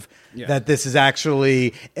believe that this is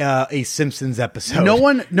actually a Simpsons episode.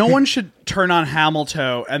 No one should turn on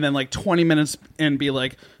Hamilton and then like 20 minutes and be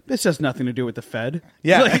like, this has nothing to do with the Fed.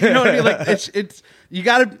 Yeah, like, you know what I mean. Like it's you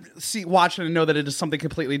got to watch it and know that it is something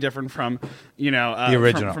completely different from the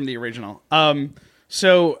original. From the original.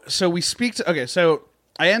 So we speak to. Okay, so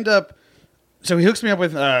I end up. So he hooks me up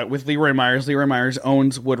with Leroy Myers. Leroy Myers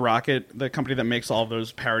owns Wood Rocket, the company that makes all of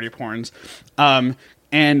those parody porns.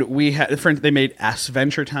 And we had they made Ass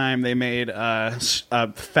Venture Time. They made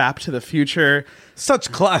Fap to the Future.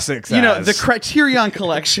 Such classics. You know, the Criterion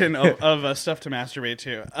collection of stuff to masturbate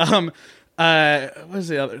to. What was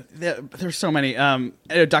the other? There's so many.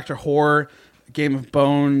 Dr. Horror. Game of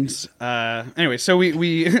Bones. Anyway, so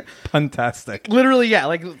we fantastic. Literally,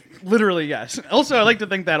 yes. Also, I like to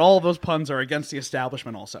think that all of those puns are against the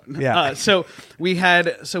establishment. Also, yeah. So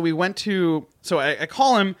I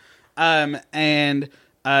call him, and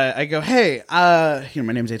I go, hey,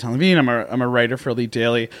 my name's Eitan Levine. I'm a writer for Elite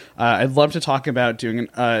Daily. I'd love to talk about doing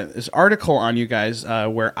this article on you guys,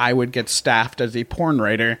 where I would get staffed as a porn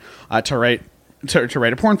writer to write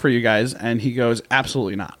a porn for you guys. And he goes,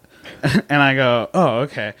 absolutely not. And I go, oh,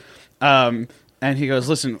 okay. And he goes,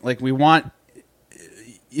 listen, like we want,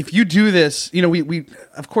 if you do this, you know, we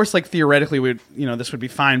of course, like theoretically, this would be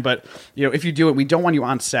fine, but if you do it, we don't want you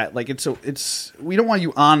on set. Like we don't want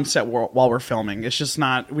you on set while we're filming. It's just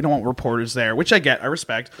not. We don't want reporters there, which I get, I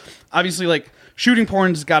respect. Obviously, like shooting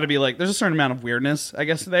porn's got to be like there's a certain amount of weirdness, I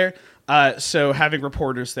guess, there. So having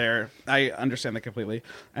reporters there, I understand that completely.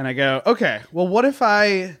 And I go, okay, well, what if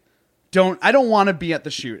I don't want to be at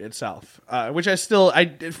the shoot itself, which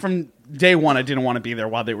from day one, I didn't want to be there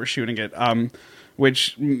while they were shooting it.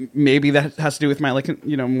 Which maybe that has to do with my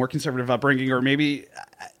more conservative upbringing, or maybe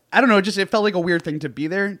I don't know. Just it felt like a weird thing to be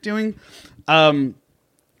there doing.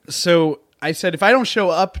 So I said, if I don't show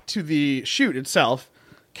up to the shoot itself,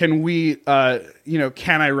 can we?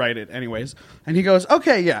 Can I write it anyways? And he goes,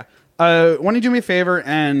 okay, yeah. Why don't you do me a favor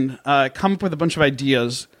and come up with a bunch of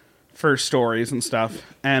ideas for stories and stuff,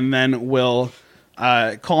 and then we'll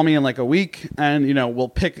call me in like a week, and we'll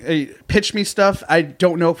pitch me stuff. I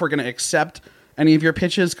don't know if we're going to accept any of your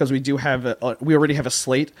pitches because we already have a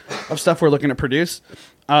slate of stuff we're looking to produce,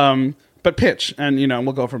 but pitch, and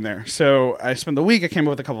we'll go from there. So I spent the week. I came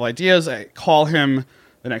up with a couple of ideas. I call him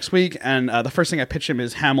the next week, and the first thing I pitch him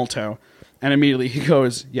is Hamilton, and immediately he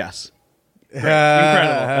goes, yes. Great.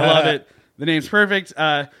 Incredible. I love it. The name's perfect.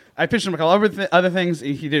 I pitched him a couple other things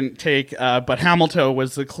he didn't take, but Hamilton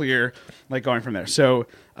was the clear, like, going from there. So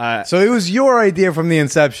it was your idea from the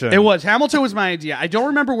inception. It was. Hamilton was my idea. I don't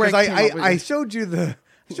remember where I showed you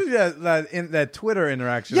that Twitter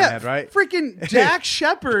interaction I had, right? Freaking Dak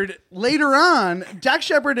Shepard later on. Dak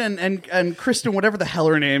Shepard and Kristen, whatever the hell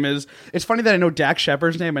her name is. It's funny that I know Dak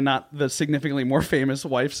Shepard's name and not the significantly more famous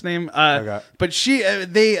wife's name. Okay. But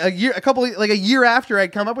a year after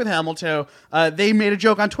I'd come up with Hamilton, they made a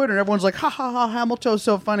joke on Twitter and everyone's like, ha ha ha, Hamilton's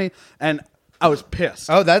so funny. And I was pissed.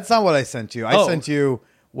 Oh, that's not what I sent you. I sent you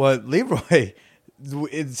what Leroy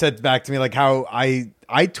said back to me, like how I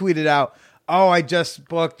tweeted out, oh, I just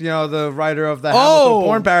booked, the writer of the Hamilton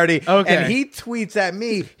porn parody. Okay. And he tweets at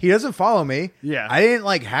me. He doesn't follow me. Yeah. I didn't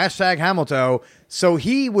hashtag Hamilton. So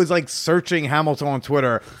he was searching Hamilton on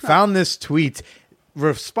Twitter, found this tweet,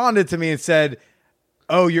 responded to me and said,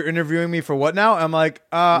 oh, you're interviewing me for what now? I'm like,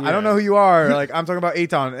 I don't know who you are. Like, I'm talking about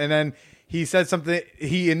Eitan. And then he said something.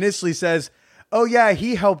 He initially says, oh, yeah,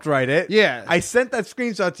 he helped write it. Yeah. I sent that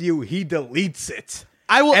screenshot to you. He deletes it.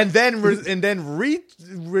 I will, And then did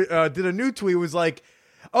a new tweet, was like,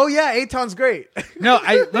 oh, yeah, Eitan's great. No,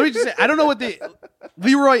 let me just say, I don't know what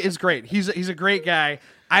Leroy is great. He's a great guy.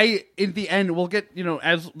 In the end, we'll get,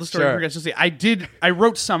 as the story progresses, I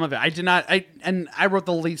wrote some of it. I did not, I wrote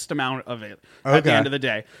the least amount of it at the end of the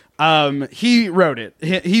day. He wrote it.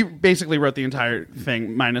 He basically wrote the entire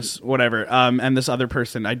thing minus whatever. And this other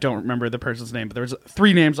person, I don't remember the person's name, but there was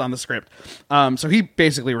 3 names on the script. So he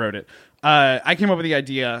basically wrote it. I came up with the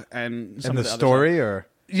idea and some of the story stuff. or?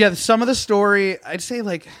 Yeah, some of the story, I'd say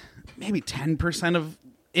like maybe 10% of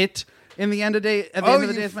it. In the end of the day,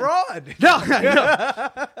 it's fraud. No.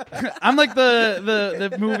 I'm like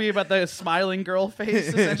the movie about the smiling girl face,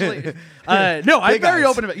 essentially. No, I'm very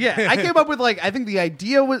open about it. Yeah, I came up with I think the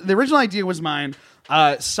original idea was mine.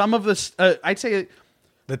 Some of the, I'd say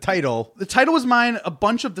the title was mine. A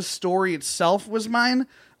bunch of the story itself was mine.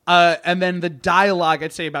 And then the dialogue,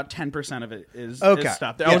 I'd say about 10% of it is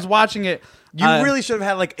stuff. I was watching it. You really should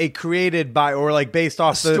have had a created by or based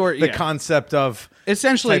off the concept of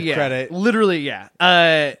essentially credit. Literally, yeah.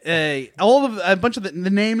 A bunch of the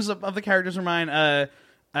names of the characters are mine.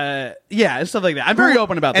 And stuff like that. I'm very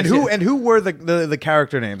open about this. And who were the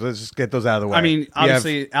character names? Let's just get those out of the way. I mean,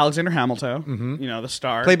 obviously Alexander Hamilton, the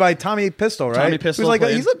star, played by Tommy Pistol, right? Tommy Pistol,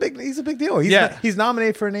 he's a big deal. He's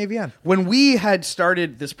nominated for an AVN. When we had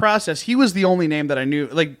started this process, he was the only name that I knew.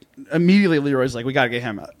 Immediately, Leroy's like, we got to get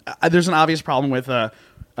him. There's an obvious problem with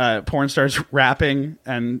porn stars rapping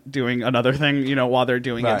and doing another thing, while they're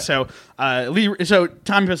doing it. So, so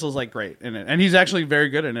Tommy Pistol's great in it, and he's actually very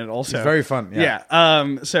good in it. Also, he's very fun. Yeah.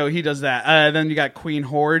 So he does that. Then you got Queen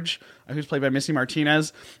Horge, who's played by Missy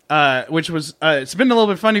Martinez, which was it's been a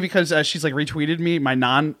little bit funny because she's retweeted me my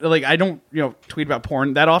I don't tweet about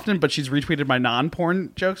porn that often, but she's retweeted my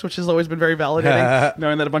non-porn jokes, which has always been very validating,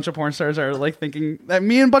 knowing that a bunch of porn stars are thinking that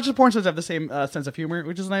me and a bunch of porn stars have the same sense of humor,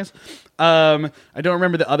 which is nice. I don't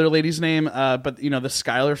remember the other lady's name, but the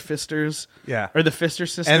Skylar Fisters, or the Fister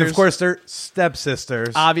sisters, and of course they're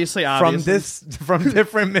stepsisters, obviously from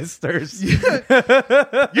different misters.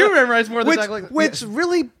 You memorize more than which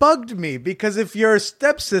really bugged me, because if your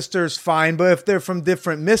stepsister's fine, but if they're from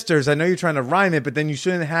different misters, I know you're trying to rhyme it, but then you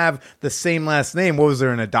shouldn't have the same last name. What was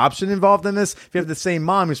there, an adoption involved in this? If you have the same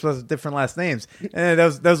mom, you're supposed to have different last names. And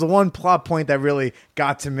that was the one plot point that really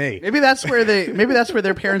got to me. Maybe that's where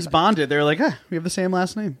their parents bonded. They're like, we have the same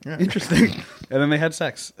last name. Yeah. Interesting. And then they had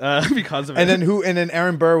sex because of it. And then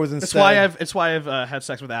Aaron Burr was instead. It's why I've had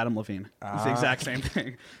sex with Adam Levine. It's the exact same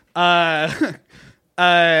thing.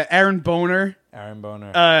 Aaron Boner.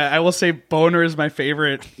 I will say Boner is my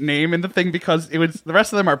favorite name in the thing because the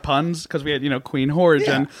rest of them are puns, because we had Queen Horge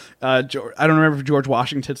and I don't remember if George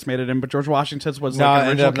Washington's made it in, but George Washington's was an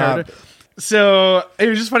original character. So it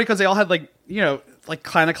was just funny because they all had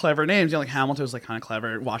kind of clever names. Hamilton was kind of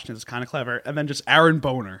clever, Washington was kind of clever, and then just Aaron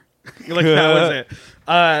Boner. That was it.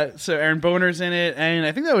 So Aaron Boner's in it, and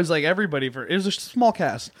I think that was everybody it was a small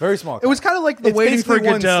cast, very small cast. It was kind of like the Waiting for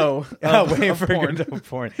Godot Waiting for Godot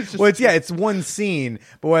porn. It's one scene,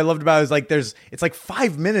 but what I loved about it is it's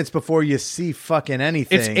 5 minutes before you see fucking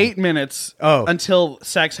anything. It's 8 minutes until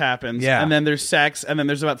sex happens, and then there's sex, and then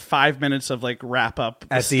there's about 5 minutes of wrap up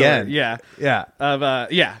at the end.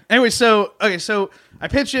 Anyway, so I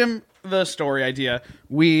pitch him the story idea.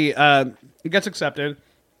 It gets accepted.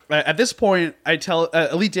 At this point, I tell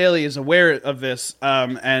Elite Daily is aware of this,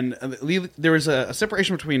 and there was a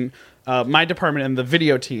separation between my department and the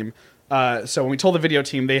video team. So when we told the video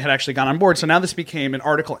team, they had actually gone on board. So now this became an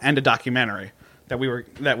article and a documentary that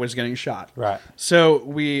was getting shot. Right. So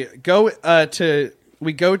we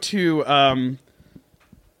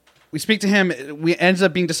speak to him. We ends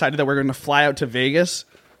up being decided that we're going to fly out to Vegas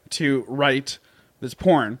to write this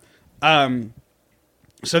porn.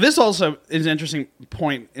 So this also is an interesting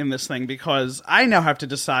point in this thing, because I now have to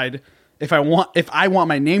decide if I want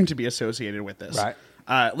my name to be associated with this. Right.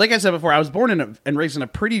 Like I said before, I was born and raised in a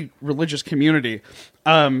pretty religious community,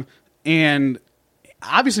 and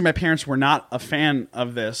obviously my parents were not a fan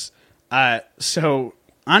of this. So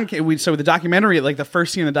the documentary, the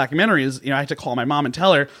first scene in the documentary is, I had to call my mom and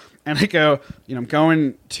tell her, and I go, I'm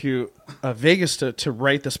going to Vegas to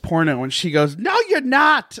write this porno, and she goes, "No, you're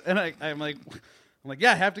not," and I'm like,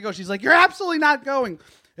 yeah, I have to go. She's like, "You're absolutely not going.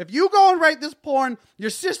 If you go and write this porn,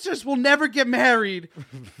 your sisters will never get married.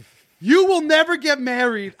 You will never get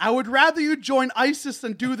married. I would rather you join ISIS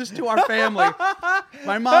than do this to our family."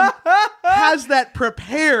 My mom has that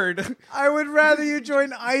prepared. I would rather you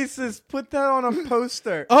join ISIS. Put that on a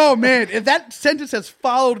poster. Oh man, if that sentence has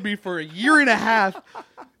followed me for a year and a half.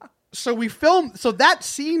 So that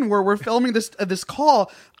scene where we're filming this call,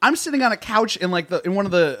 I'm sitting on a couch in in one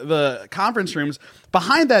of the conference rooms.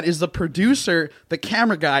 Behind that is the producer, the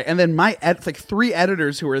camera guy, and then my 3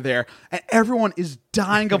 editors who are there, and everyone is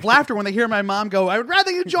dying of laughter when they hear my mom go, "I would rather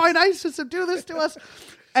you join ISIS and do this to us."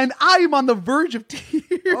 And I am on the verge of tears.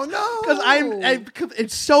 Oh no! Because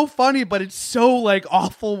it's so funny, but it's so like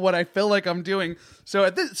awful what I feel like I'm doing. So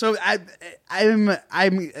this is the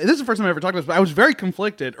first time I ever talked about this, but I was very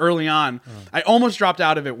conflicted early on. I almost dropped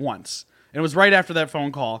out of it once. And it was right after that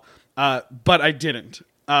phone call, but I didn't.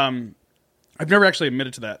 I've never actually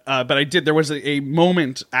admitted to that, but I did. There was a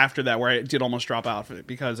moment after that where I did almost drop out of it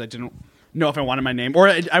because I didn't know if I wanted my name, or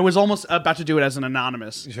I was almost about to do it as an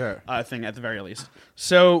anonymous thing at the very least.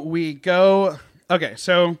 So we go. Okay,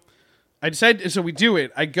 so I decided. So we do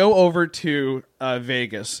it. I go over to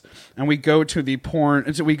Vegas, and we go to the porn.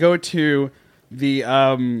 And so we go to the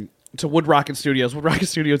to Wood Rocket Studios. Wood Rocket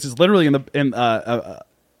Studios is literally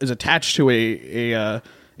is attached to a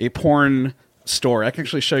porn store. I can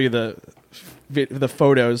actually show you the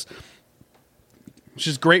photos, which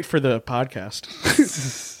is great for the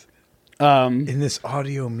podcast. In this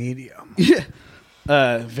audio medium. Yeah.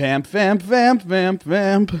 Vamp.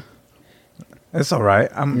 That's all right.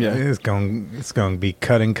 It's going to be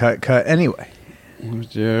cut anyway. Going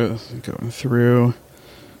through.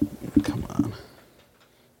 Come on.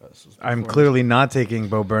 I'm clearly not taking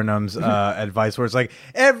Bo Burnham's advice where it's like,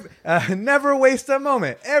 never waste a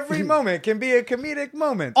moment. Every moment can be a comedic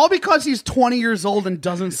moment. All because he's 20 years old and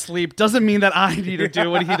doesn't sleep doesn't mean that I need to do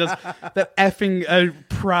what he does. That effing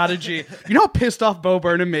prodigy. You know how pissed off Bo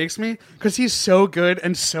Burnham makes me? Because he's so good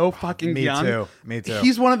and so fucking young. Me too.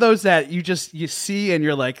 He's one of those that you see and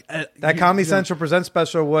you're like... that Comedy Central Presents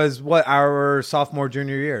special was, our sophomore,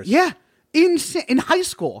 junior years? Yeah. In high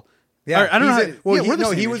school. Yeah, I don't know.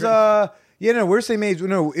 He was we're the same age.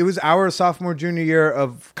 No, it was our sophomore, junior year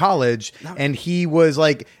of college, and he was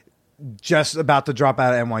like just about to drop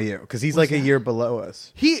out of NYU because he's like a year below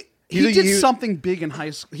us. He did something big in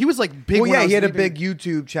high school. He was like big. Well, he had a big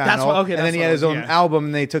YouTube channel. And then he had his own album.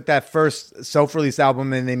 And they took that first self-released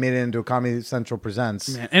album and they made it into a Comedy Central Presents.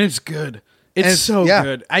 Man, and it's good. It's so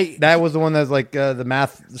good. That was the one that's like the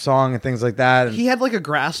math song and things like that. And he had like a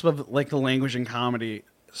grasp of like the language in comedy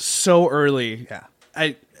so early. Yeah.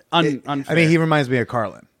 Unfair. I mean, he reminds me of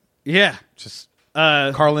Carlin. Yeah. Just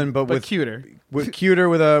Carlin, but with cuter. Cuter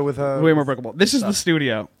with a way more breakable. This is the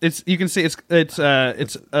studio. You can see it's just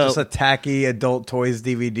a tacky adult toys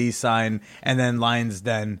DVD sign and then Lion's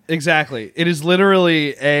Den. Exactly. It is literally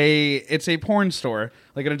it's a porn store,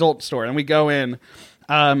 like an adult store, and we go in.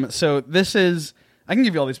 So this is. I can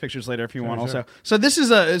give you all these pictures later if you want. Also, so this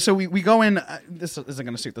is so we go in. This isn't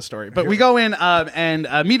going to suit the story, but we go in and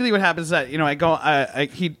immediately what happens is that I go.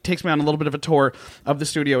 He takes me on a little bit of a tour of the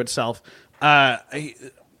studio itself.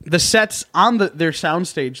 The sets on their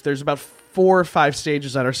soundstage. There's about 4 or 5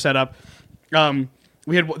 stages that are set up. They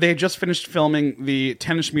had just finished filming the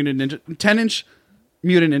 10-inch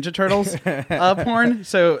Mutant Ninja Turtles porn.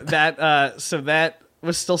 So that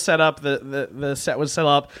was still set up. The set was set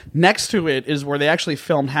up. Next to it is where they actually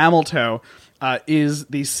filmed Hamilton. Is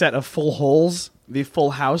the set of Full Holes, the Full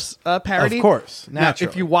House parody. Of course, Now, naturally.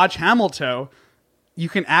 if you watch Hamilton, you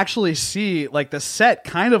can actually see like the set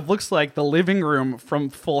kind of looks like the living room from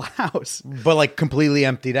Full House, but like completely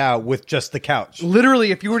emptied out with just the couch.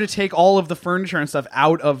 Literally, if you were to take all of the furniture and stuff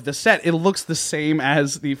out of the set, it looks the same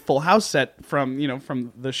as the Full House set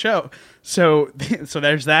from the show. So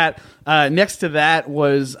there's that. Next to that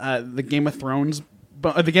was the Game of Thrones,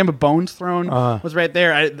 the Game of Bones thrown was right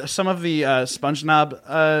there. Some of the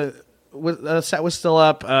SpongeBob set was still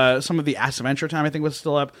up. Some of the Ass Adventure Time I think was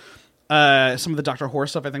still up. Some of the Dr.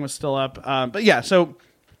 Horse stuff I think was still up. But yeah, so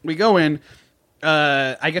we go in.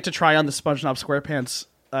 I get to try on the SpongeBob SquarePants,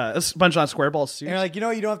 SpongeBob SquareBall suit. And you're like, you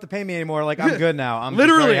don't have to pay me anymore. Like, I'm good now. I'm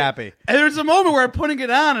literally very happy. And there's a moment where I'm putting it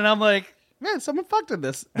on, and I'm like, man, someone fucked with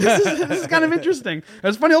this. This is kind of interesting. And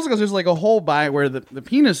it's funny also because there's like a hole by where the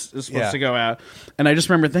penis is supposed to go out, and I just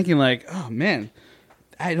remember thinking like, oh man,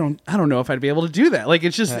 I don't know if I'd be able to do that. Like,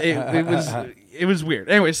 it's just it was weird.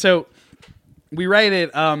 Anyway, so we write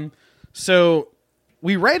it. So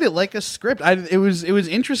we write it like a script. It was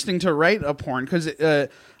interesting to write a porn because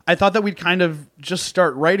I thought that we'd kind of just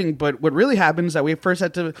start writing, but what really happened is that we first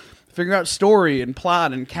had to figure out story and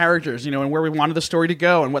plot and characters, and where we wanted the story to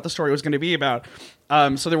go and what the story was going to be about.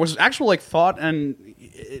 So there was actual like thought and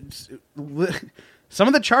some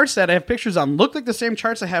of the charts that I have pictures on look like the same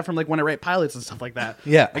charts I have from like when I write pilots and stuff like that.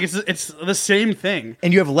 Yeah. Like it's the same thing.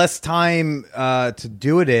 And you have less time to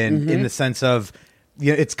do it in the sense of,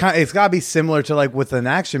 it's got to be similar to like with an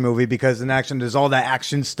action movie, because in action there's all that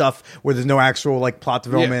action stuff where there's no actual like plot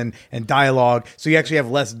development and dialogue. So you actually have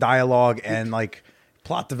less dialogue and like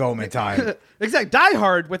plot development time. Exactly. Die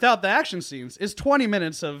Hard without the action scenes is 20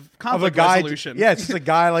 minutes of conflict resolution. Yeah, it's just a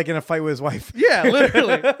guy like in a fight with his wife. Yeah,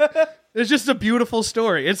 literally. It's just a beautiful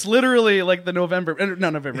story. It's literally like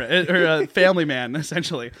the Family Man,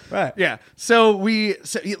 essentially. Right. Yeah. So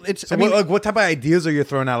what type of ideas are you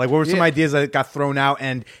throwing out? Like, what were some ideas that got thrown out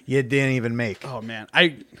and you didn't even make? Oh man,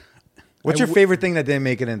 What's your favorite thing that didn't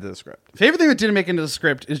make it into the script? Favorite thing that didn't make it into the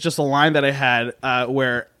script is just a line that I had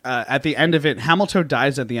where at the end of it, Hamilton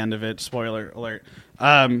dies at the end of it. Spoiler alert.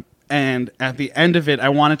 And at the end of it, I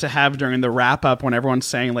wanted to have during the wrap up when everyone's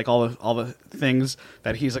saying like all the things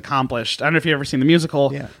that he's accomplished. I don't know if you've ever seen the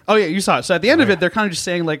musical. Yeah. Oh yeah, you saw it. So at the end of it, they're kind of just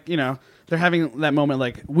saying like, they're having that moment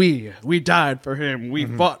like we died for him, we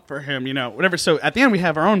fought for him, whatever. So at the end we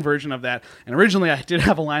have our own version of that. And originally I did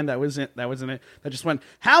have a line that was in it that just went,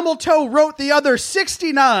 Hamilton wrote the other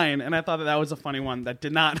 69, and I thought that was a funny one that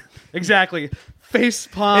did not exactly face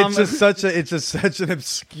palm. It's just such an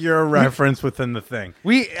obscure reference within the thing.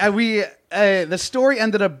 The story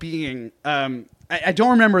ended up being I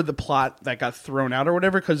don't remember the plot that got thrown out or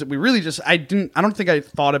whatever, because we really just I don't think I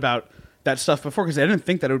thought about that stuff before, because I didn't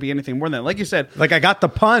think that it would be anything more than that. Like you said, like I got the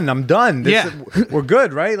pun, I'm done. We're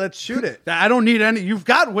good, right? Let's shoot it. I don't need any. You've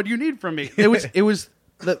got what you need from me. It was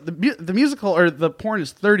the musical or the porn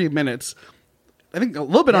is 30 minutes. I think a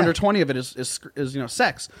little bit under 20 of it is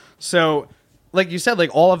sex. So like you said,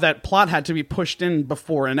 like all of that plot had to be pushed in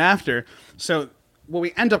before and after. So what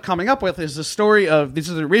we end up coming up with is the story of this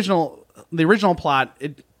is the original plot.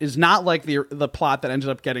 It is not like the plot that ended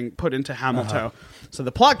up getting put into Hamilton. So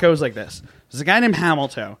the plot goes like this: there's a guy named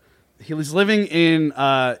Hamilton. He's living in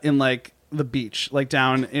like the beach, like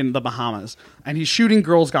down in the Bahamas, and he's shooting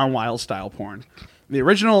Girls Gone Wild style porn. The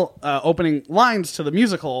original opening lines to the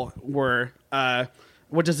musical were,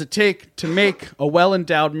 what does it take to make a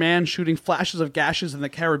well-endowed man shooting flashes of gashes in the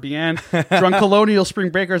Caribbean, drunk colonial spring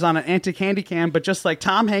breakers on an anti-candy can, but just like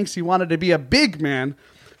Tom Hanks, he wanted to be a big man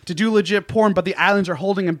to do legit porn, but the islands are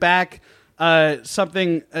holding him back.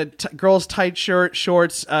 Girls' tight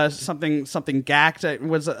shorts, something gacked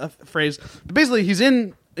was a phrase. But basically, he's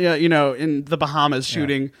in the Bahamas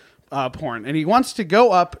shooting porn, and he wants to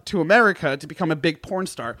go up to America to become a big porn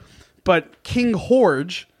star. But King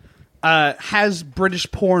Horge has British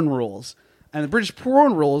porn rules, and the British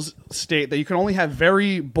porn rules state that you can only have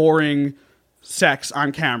very boring sex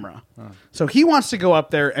on camera. So he wants to go up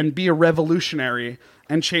there and be a revolutionary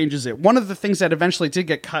and changes it. One of the things that eventually did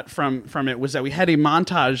get cut from it was that we had a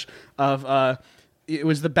montage of it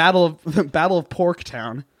was the Battle of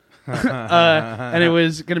Porktown. And it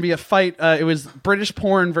was going to be a fight. It was British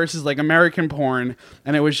porn versus like American porn,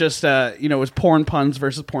 and it was just it was porn puns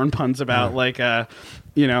versus porn puns about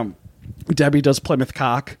Debbie does Plymouth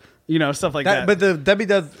cock. Stuff like that. But the Debbie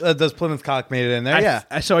does Plymouth cock made it in there.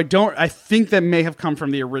 I think that may have come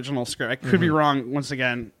from the original script. I could be wrong. Once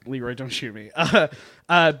again, Leroy, don't shoot me.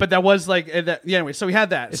 But that was like that. Yeah, anyway, so we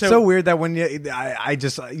had that. It's so weird that when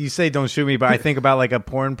you say don't shoot me, but I think about like a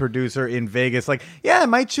porn producer in Vegas, like, yeah, I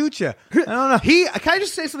might shoot you. I don't know. Can I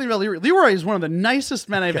just say something about Leroy? Leroy is one of the nicest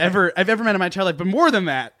men I've ever met in my entire life. But more than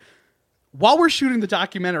that, while we're shooting the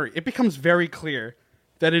documentary, it becomes very clear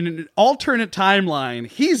that in an alternate timeline,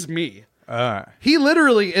 he's me. He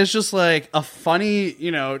literally is just like a funny,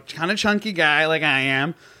 kind of chunky guy like I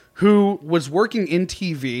am, who was working in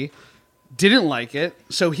TV, didn't like it,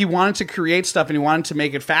 so he wanted to create stuff and he wanted to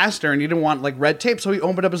make it faster, and he didn't want like red tape, so he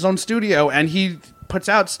opened up his own studio and he puts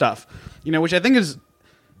out stuff, which I think is...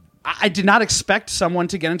 I did not expect someone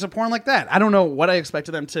to get into porn like that. I don't know what I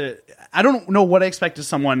expected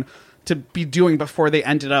someone to be doing before they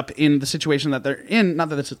ended up in the situation that they're in. Not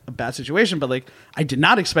that it's a bad situation, but like I did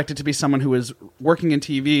not expect it to be someone who was working in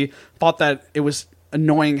TV, thought that it was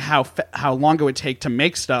annoying how long it would take to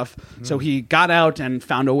make stuff. So he got out and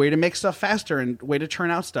found a way to make stuff faster and a way to churn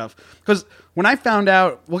out stuff. Because when I found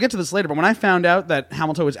out, we'll get to this later, but when I found out that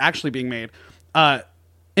Hamilton was actually being made,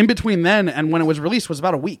 in between then and when it was released was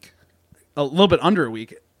about a week, a little bit under a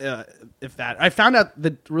week. If that, I found out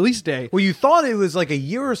the release day. Well, you thought it was like a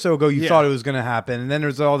year or so ago. You thought it was going to happen, and then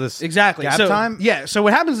there's all this gap time. Yeah. So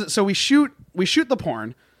what happens? So we shoot the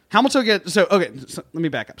porn. Hamilton gets so let me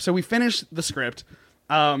back up. So we finish the script.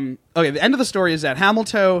 The end of the story is that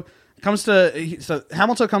Hamilton comes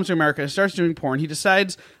to America, starts doing porn. He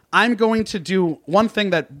decides, I'm going to do one thing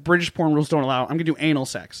that British porn rules don't allow. I'm going to do anal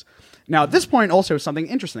sex. Now, at this point, also something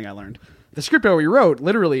interesting I learned. The script that we wrote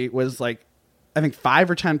literally was like, I think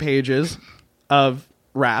 5 or 10 pages of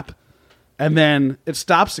rap. And then it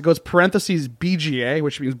stops. It goes parentheses BGA,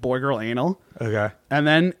 which means boy, girl, anal. Okay. And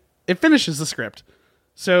then it finishes the script.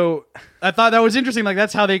 So I thought that was interesting. Like,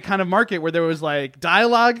 that's how they kind of market, where there was like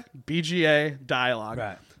dialogue, BGA, dialogue.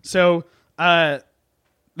 Right. So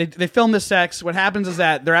they film the sex. What happens is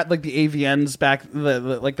that they're at like the AVNs back,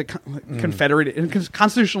 the Confederate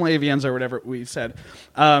constitutional AVNs or whatever we said.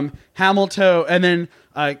 Hamilton, and then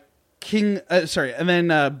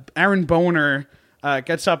Aaron Boner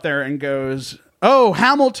gets up there and goes, "Oh,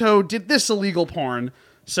 Hamilton did this illegal porn."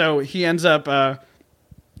 So he ends up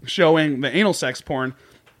showing the anal sex porn,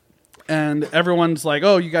 and everyone's like,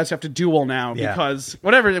 "Oh, you guys have to duel now because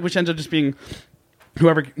whatever," which ends up just being who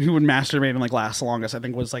would masturbate and like last the longest, I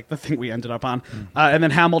think, was like the thing we ended up on. And then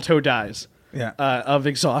Hamilton dies of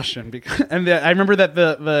exhaustion. And I remember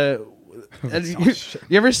that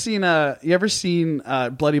you ever seen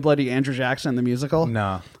Bloody Bloody Andrew Jackson the musical?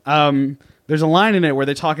 No. There's a line in it where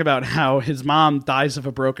they talk about how his mom dies of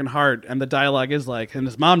a broken heart, and the dialogue is like, and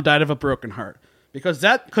his mom died of a broken heart.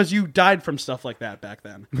 Because you died from stuff like that back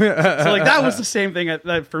then. So like that was the same thing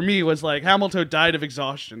that for me was like Hamilton died of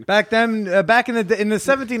exhaustion. Back then, back in the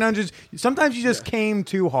 1700s, sometimes you just came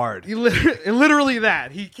too hard. Literally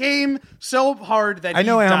that. He came so hard that I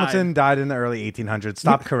know he Hamilton died in the early 1800s.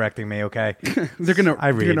 Stop correcting me, okay? They're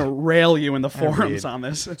gonna rail you in the forums on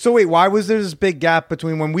this. So wait, why was there this big gap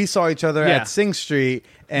between when we saw each other at Sing Street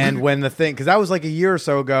and when the thing, because that was like a year or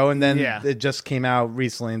so ago, and then it just came out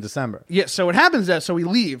recently in December. Yeah, so what happens is, so we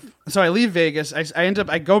leave. So I leave Vegas.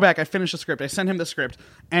 I go back, I finish the script, I send him the script,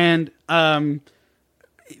 and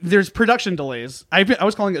there's production delays. I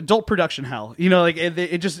was calling it adult production hell. You know, like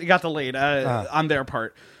it got delayed on their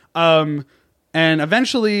part. And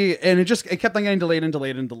eventually, it kept on getting delayed and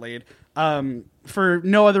delayed and delayed. For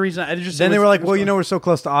no other reason. They were like, well, we're so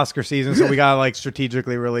close to Oscar season, so we gotta like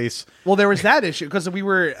strategically release. Well, there was that issue because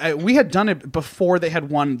we had done it before they had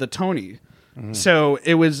won the Tony. Mm-hmm.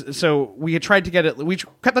 So we had tried to get it. We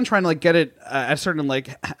kept on trying to like get it at certain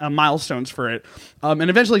like milestones for it, and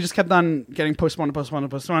eventually just kept on getting postponed.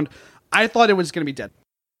 I thought it was going to be dead.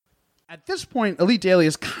 At this point, Elite Daily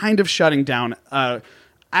is kind of shutting down.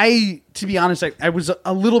 To be honest, I was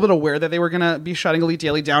a little bit aware that they were going to be shutting Elite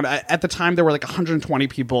Daily down. At the time, there were like 120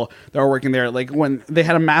 people that were working there. Like when they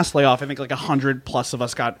had a mass layoff, I think like 100 plus of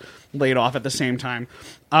us got laid off at the same time.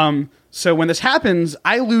 So when this happens,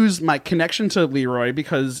 I lose my connection to Leroy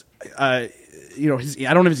because, I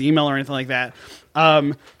don't have his email or anything like that.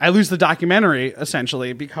 I lose the documentary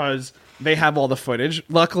essentially because they have all the footage.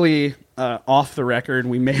 Luckily, off the record,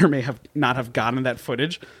 we may or may have not have gotten that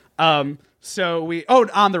footage. On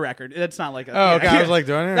the record. It's not like okay. I was like,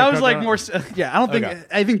 doing it. That was like more. I don't think. Okay.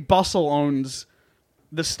 I think Bustle owns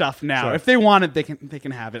the stuff now. Sure. If they want it, they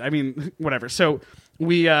can have it. I mean, whatever. So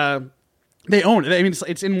we they own it. I mean,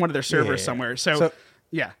 it's in one of their servers somewhere. So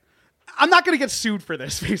yeah. I'm not going to get sued for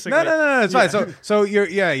this, basically. No, it's fine. So your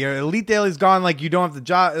Elite Daily's gone. Like you don't have the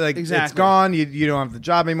job. Like exactly. It's gone. You don't have the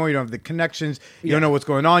job anymore. You don't have the connections. You don't know what's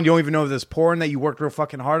going on. You don't even know if this porn that you worked real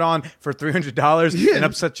fucking hard on for $300 and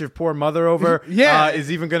upset your poor mother over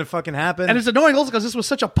is even going to fucking happen. And it's annoying also because this was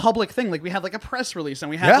such a public thing. Like we had like a press release and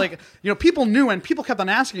we had people knew and people kept on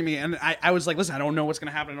asking me and I was like, listen, I don't know what's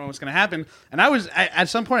going to happen. And I was at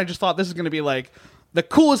some point I just thought this is going to be like the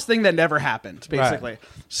coolest thing that never happened, basically. Right.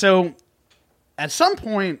 So at some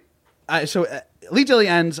point, Elite Daily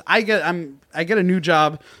ends. I get a new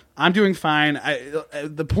job. I'm doing fine.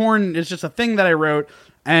 The porn is just a thing that I wrote,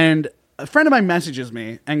 and a friend of mine messages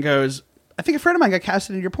me and goes, "I think a friend of mine got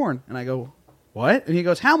casted in your porn." And I go, "What?" And he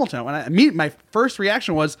goes, "Hamilton." And my first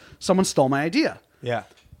reaction was, "Someone stole my idea." Yeah.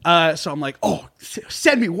 So I'm like, "Oh,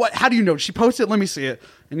 send me what? How do you know? Did she post it? Let me see it."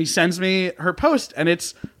 And he sends me her post, and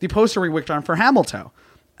it's the poster we worked on for Hamilton.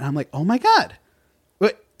 And I'm like, "Oh my God.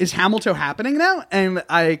 Is Hamilton happening now?" And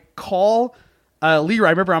I call Leroy. I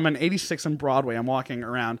remember I'm on 86 on Broadway. I'm walking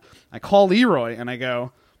around. I call Leroy and I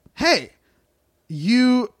go, "Hey,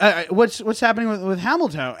 you, what's happening with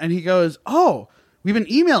Hamilton?" And he goes, "Oh, we've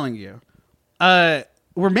been emailing you.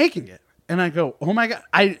 We're making it." And I go, "Oh my God,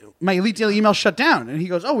 my Elite Daily email shut down." And he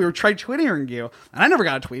goes, "Oh, we were trying twittering you." And I never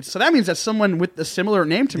got a tweet. So that means that someone with a similar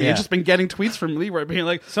name to me has just been getting tweets from Leroy being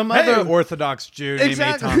like, some other Orthodox Jew named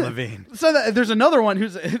Eitan Levine. So there's another one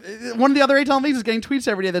who's one of the other Eitan Levines is getting tweets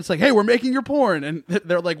every day that's like, "Hey, we're making your porn." And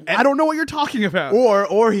they're like, "I don't know what you're talking about."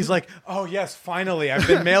 Or he's like, "Oh yes, finally, I've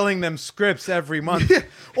been mailing them scripts every month."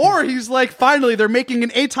 Or he's like, "Finally, they're making an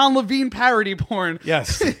Eitan Levine parody porn."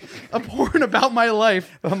 Yes. A porn about my life.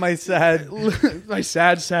 About my sad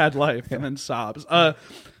sad life, and then sobs.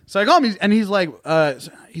 So I call him, and he's like,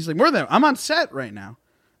 more than I'm on set right now.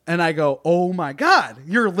 And I go, oh my God,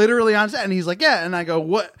 you're literally on set. And he's like, yeah. And I go,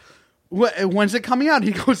 what, when's it coming out?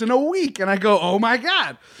 He goes, in a week. And I go, oh my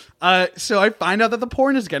God. So I find out that the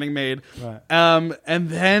porn is getting made. Right. And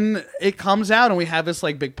then it comes out and we have this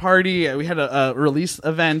like big party. We had a release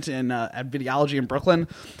event at Videology in Brooklyn.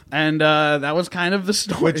 And that was kind of the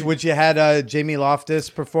story. Which you had Jamie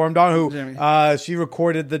Loftus performed on, who she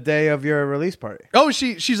recorded the day of your release party. Oh,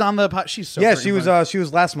 she's on the she's so she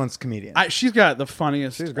was last month's comedian. She's got the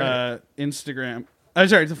funniest Instagram.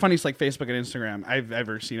 Sorry, the funniest like Facebook and Instagram I've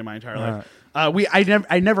ever seen in my entire life.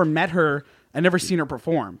 I never met her. I never seen her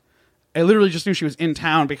perform. I literally just knew she was in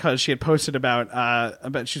town because she had posted about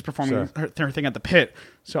she's performing her thing at the Pit.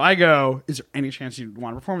 So I go, is there any chance you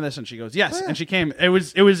want to perform this? And she goes, yes. And she came. It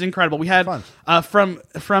was incredible. We had from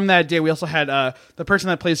that day. We also had the person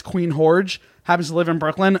that plays Queen Horge happens to live in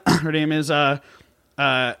Brooklyn. Her name is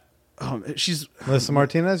she's Melissa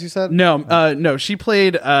Martinez. You said no. She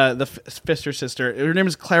played the Pfister sister. Her name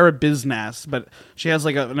is Clara Biznaz, but she has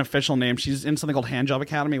like an official name. She's in something called Handjob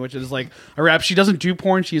Academy, which is like a rap. She doesn't do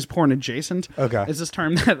porn. She is porn adjacent. Okay, it's this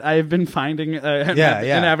term that I've been finding and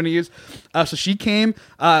having to use. So she came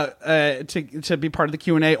to be part of the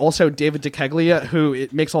Q&A. Also, David DeKeglia, who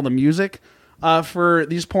makes all the music for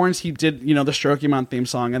these porns. He did the Strokey theme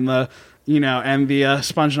song and the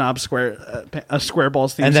SpongeBob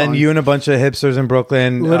Squareballs theme song. And then song. you and a bunch of hipsters in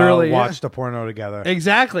Brooklyn literally watched a porno together.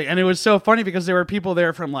 Exactly. And it was so funny because there were people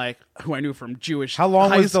there from like who I knew from Jewish How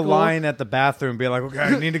long high was school. The line at the bathroom being like, okay,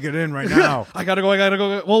 I need to get in right now. I gotta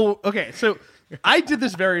go. Well, okay, so I did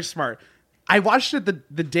this very smart. I watched it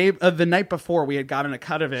the night before we had gotten a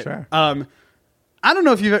cut of it. Sure. I don't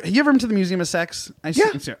know if you ever been to the Museum of Sex?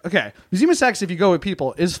 Okay. Museum of Sex, if you go with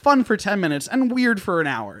people, is fun for 10 minutes and weird for an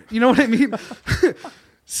hour. You know what I mean?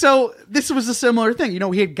 So this was a similar thing.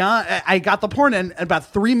 I got the porn, and about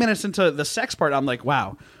 3 minutes into the sex part, I'm like,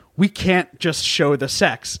 wow, we can't just show the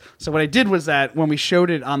sex. So what I did was that when we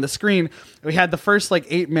showed it on the screen, we had the first like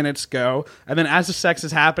 8 minutes go, and then as the sex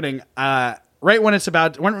is happening, right when it's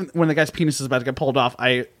when the guy's penis is about to get pulled off,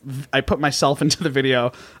 I put myself into the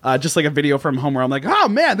video, just like a video from home where I'm like, oh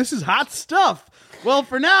man, this is hot stuff. Well,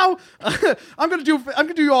 for now, I'm gonna do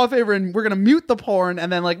you all a favor, and we're gonna mute the porn,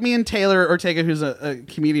 and then like me and Taylor Ortega, who's a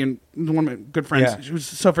comedian, one of my good friends, who's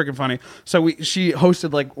so freaking funny. So she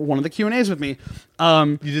hosted like one of the Q&As with me.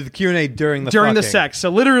 You did the Q&A during the sex.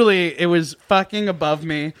 So literally, it was fucking above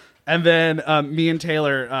me. And then me and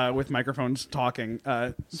Taylor with microphones talking,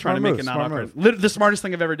 trying to make it not awkward. The smartest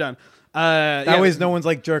thing I've ever done. That way no one's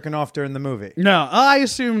like jerking off during the movie. No, I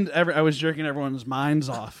assumed I was jerking everyone's minds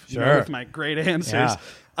off with my great answers. Yeah.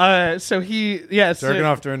 Jerking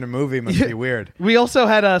off during the movie must be weird. We also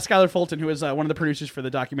had Skylar Fulton, who is one of the producers for the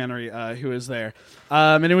documentary, who was there.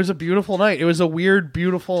 And it was a beautiful night. It was a weird,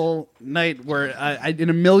 beautiful night where in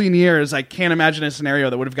a million years, I can't imagine a scenario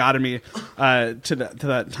that would have gotten me to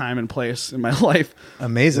that time and place in my life.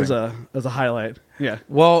 Amazing. It was a highlight. Yeah.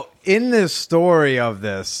 Well, in this story of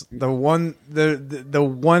this, the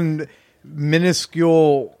one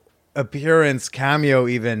minuscule appearance cameo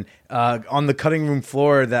even on the cutting room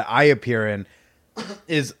floor that I appear in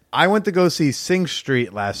is I went to go see Sing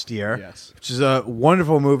Street last year, which is a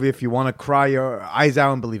wonderful movie if you want to cry your eyes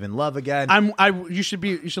out and believe in love again. You should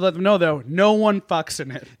let them know though, no one fucks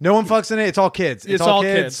in it. No one fucks in it. It's all kids. It's all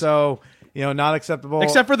kids. So not acceptable.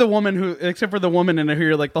 Except for the woman in it who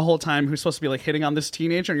you're like the whole time who's supposed to be like hitting on this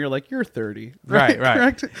teenager, and you're like, you're 30, right?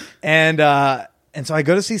 Correct. And so I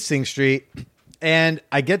go to see Sing Street. And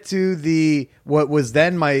I get to what was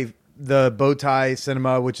then the Bowtie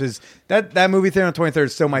Cinema, which is that movie theater on 23rd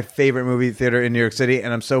is still my favorite movie theater in New York City,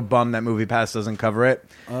 and I'm so bummed that Movie Pass doesn't cover it.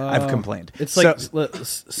 I've complained. It's like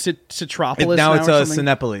Citropolis now it's a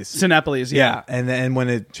Cinepolis. Cinepolis, yeah. And then when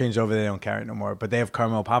it changed over, they don't carry it no more. But they have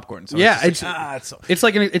caramel popcorn. So it's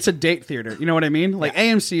a date theater. You know what I mean? Like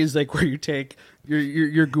AMC is like where you take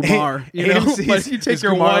your Gumar, but you take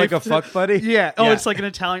your Gumar wife like a fuck buddy. Yeah. Oh, it's like an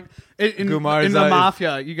Italian. In the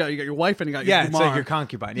mafia, you got your wife and you got your Gumar. It's like your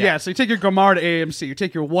concubine. Yeah. So you take your Gumar to AMC. You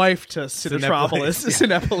take your wife to Cinepolis.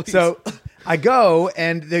 Cinepolis. So I go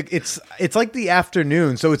and it's like the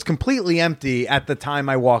afternoon, so it's completely empty at the time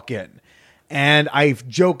I walk in, and I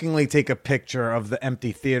jokingly take a picture of the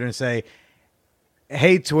empty theater and say,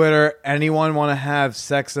 hey, Twitter, anyone want to have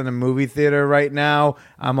sex in a movie theater right now?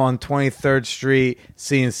 I'm on 23rd Street,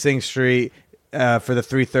 seeing Sing Street for the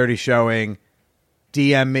 3:30 showing.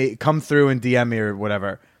 DM me, come through and DM me or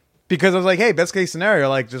whatever. Because I was like, hey, best case scenario,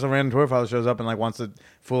 like just a random Twitter follower shows up and like wants to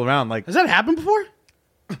fool around. Like, has that happened before?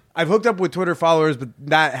 I've hooked up with Twitter followers, but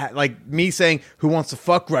that like me saying who wants to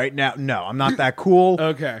fuck right now. No, I'm not that cool.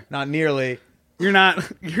 Okay. Not nearly. You're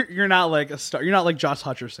not like a star. You're not like Josh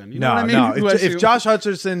Hutcherson. You know what I mean? No. If Josh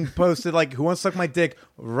Hutcherson posted like who wants to suck my dick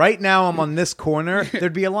right now, I'm on this corner,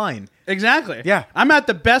 there'd be a line. Exactly. Yeah. I'm at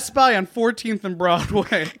the Best Buy on 14th and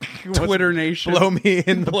Broadway. Twitter Nation. Blow me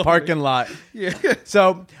in the parking lot. Yeah.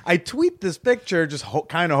 So I tweet this picture just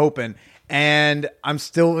kind of hoping, and I'm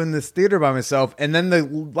still in this theater by myself, and then the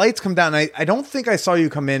lights come down, and I don't think I saw you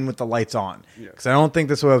come in with the lights on, because I don't think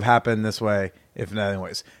this would have happened this way, if not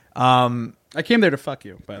anyways. I came there to fuck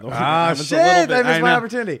you, by the way. Ah, shit, I missed my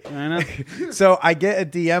opportunity. I know. So I get a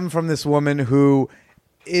DM from this woman who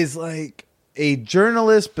is like a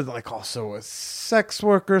journalist, but like also a sex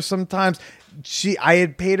worker sometimes. I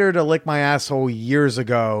had paid her to lick my asshole years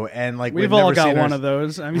ago, and like we've all got one of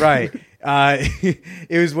those. I mean, right.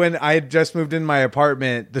 It was when I had just moved in my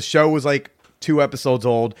apartment. The show was like 2 episodes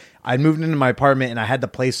old. I'd moved into my apartment, and I had the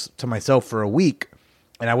place to myself for a week,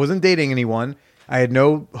 and I wasn't dating anyone. I had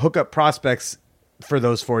no hookup prospects for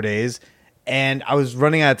those 4 days, and I was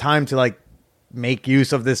running out of time to like make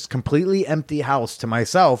use of this completely empty house to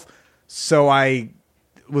myself. So I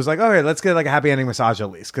was like, okay, let's get like a happy ending massage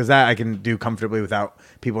at least, because that I can do comfortably without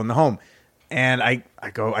people in the home. And I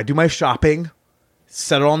do my shopping,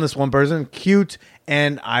 settle on this one person, cute,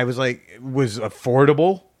 and I was like, it was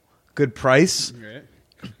affordable, good price. Right.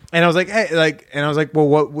 And I was like, hey, well,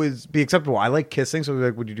 what would be acceptable? I like kissing, so we were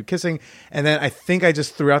like, would you do kissing? And then I think I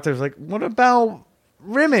just threw out there, I was like, what about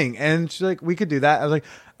rimming? And she's like, we could do that. I was like,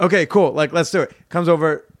 okay, cool, like let's do it. Comes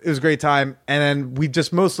over, it was a great time, and then we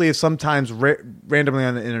just mostly sometimes randomly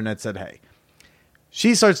on the internet said, hey.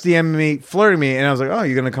 She starts DMing me, flirting me, and I was like, oh,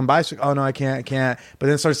 you're gonna come by? She's like, oh no, I can't. But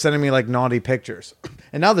then starts sending me like naughty pictures,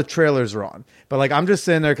 and now the trailers are on. But like I'm just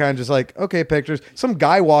sitting there, kind of just like, okay, pictures. Some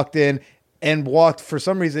guy walked in. And walked, for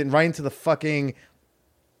some reason, right into the fucking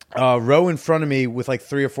row in front of me with like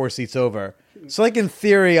 3 or 4 seats over. So like in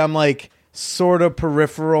theory, I'm like sort of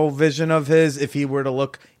peripheral vision of his if he were to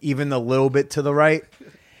look even a little bit to the right.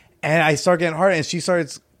 And I start getting hard, and she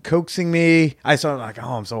starts coaxing me. I start like,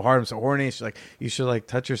 oh, I'm so hard, I'm so horny. She's like, you should like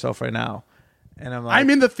touch yourself right now. And I'm like, I'm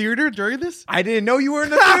in the theater during this? I didn't know you were in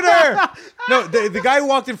the theater. No, the guy who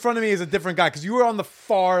walked in front of me is a different guy, because you were on the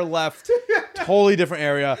far left, totally different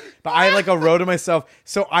area. But I had like a row to myself.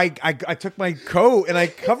 So I took my coat and I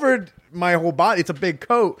covered my whole body. It's a big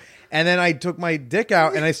coat. And then I took my dick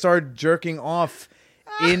out and I started jerking off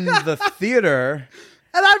in the theater.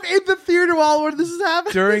 And I'm in the theater while this is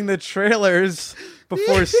happening. During the trailers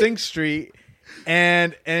before Sink Street.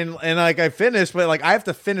 And like I finished, but like I have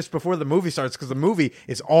to finish before the movie starts, because the movie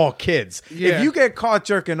is all kids. Yeah. If you get caught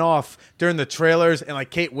jerking off during the trailers and like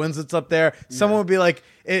Kate Winslet's up there, someone would be like,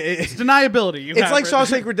 it's deniability. It's like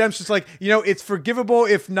Shawshank Redemption. It's like, it's forgivable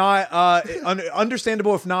if not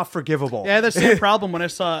understandable if not forgivable. Yeah, the same problem when I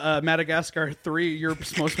saw Madagascar 3,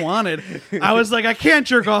 Europe's Most Wanted. I was like, I can't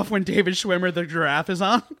jerk off when David Schwimmer the giraffe is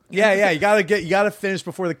on. Yeah, you gotta finish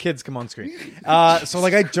before the kids come on screen. So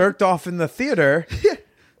like I jerked off in the theater.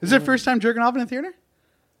 Is it first time jerking off in a theater?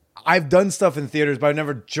 I've done stuff in theaters, but I've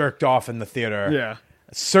never jerked off in the theater. Yeah.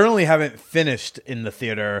 Certainly haven't finished in the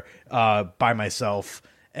theater by myself.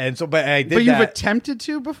 And so, but I did. But you've attempted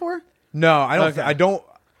to before? No, I don't. Okay.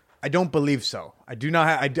 I don't believe so. I do not.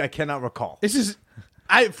 I cannot recall. This is.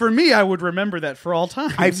 For me, I would remember that for all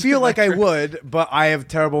time. I feel like I would, but I have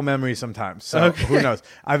terrible memories sometimes. So who knows?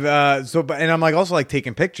 And I'm like also like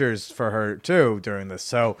taking pictures for her too during this.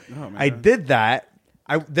 So I did that.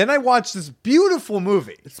 Then I watched this beautiful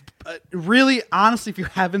movie. It's really, honestly, if you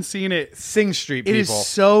haven't seen it, Sing Street, people. It is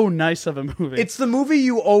so nice of a movie. It's the movie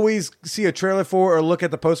you always see a trailer for or look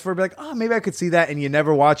at the post for and be like, oh, maybe I could see that, and you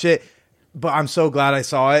never watch it. But I'm so glad I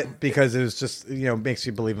saw it, because it was just, makes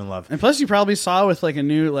you believe in love. And plus, you probably saw it with like a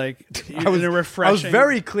new, like, I was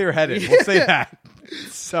very clear-headed. We'll say that.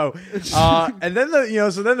 So, and then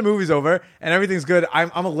then the movie's over and everything's good.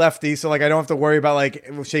 I'm a lefty, so like I don't have to worry about like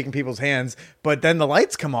shaking people's hands. But then the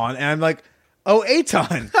lights come on, and I'm like, oh,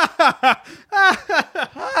 Eitan,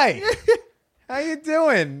 hi, how you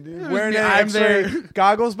doing? Wearing any X-ray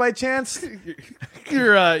goggles by chance?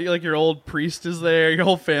 Your old priest is there. Your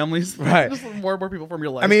whole family's right. Just more people from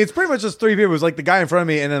your life. I mean, it's pretty much just 3 people. It was like the guy in front of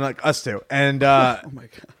me, and then like us two. And oh my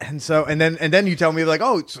god. And so and then you tell me like,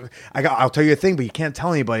 oh, I'll tell you a thing, but you can't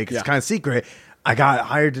tell anybody because it's kind of secret. I got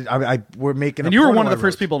hired. We're making. And you were one of the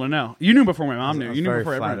first people to know. You knew before my mom knew. You knew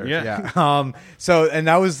before everyone. Yeah. So and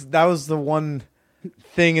that was the one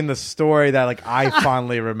thing in the story that like I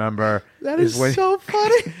fondly remember. That is so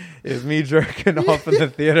funny. Is me jerking off in the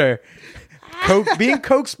theater. Being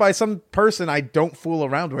coaxed by some person I don't fool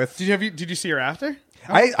around with. Did you see her after?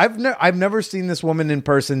 I've never seen this woman in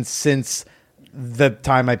person since the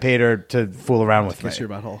time I paid her to fool around with me. Kiss your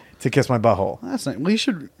butthole. To kiss my butthole. That's nice. Well, you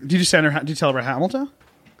should. Did you send her? Did you tell her about Hamilton?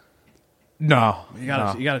 No, You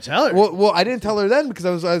gotta tell her. Well, I didn't tell her then because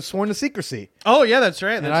I was sworn to secrecy, oh yeah, that's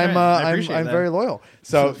right. and That's right. I I'm appreciate that. very loyal.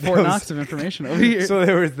 So Fort Knox of information over here. So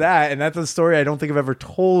there was that, and that's a story I don't think I've ever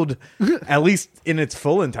told, at least in its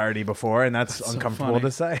full entirety before, and that's uncomfortable funny.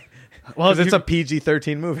 to say. Well, Because it's a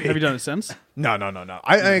PG-13 movie. Have you done it since? No.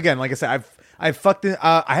 I again, like I said, I've fucked in.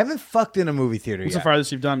 I haven't fucked in a movie theater What's yet. the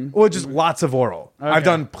farthest you've done? Well, just lots of oral. Okay. I've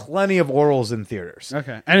done plenty of orals in theaters.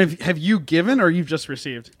 Okay. And have you given or you've just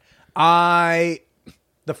received? The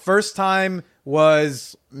first time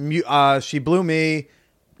was she blew me.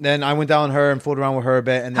 Then I went down on her and fooled around with her a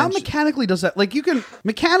bit. And then How mechanically does that? Like, you can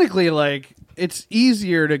mechanically, like, it's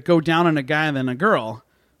easier to go down on a guy than a girl. Like,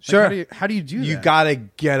 sure. How do you do that? You gotta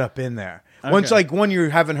get up in there. Okay. When you're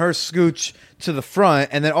having her scooch to the front,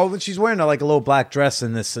 and then she's wearing a little black dress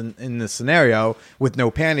in this scenario with no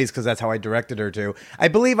panties because that's how I directed her to. I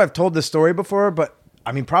believe I've told this story before, but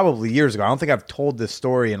I mean probably years ago. I don't think I've told this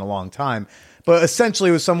story in a long time. But essentially,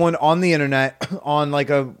 it was someone on the internet on like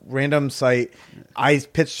a random site. I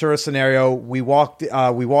pitched her a scenario. We walked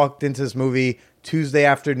into this movie Tuesday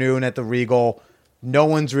afternoon at the Regal. No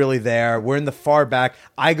one's really there. We're in the far back.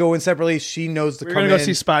 I go in separately. She knows to We're come gonna in. go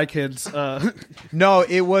see Spy Kids. No,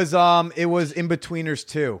 it was In-Betweeners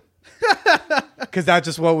 2. Because that's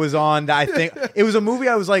just what was on. I think it was a movie.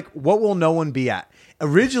 I was like, what will no one be at?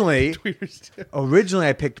 Originally,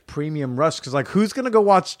 I picked Premium Rush because who's gonna go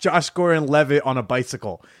watch Josh Gordon-Levitt on a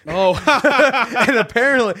bicycle? Oh, And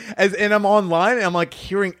apparently, and I'm online and I'm like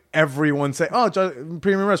hearing everyone say, "Oh,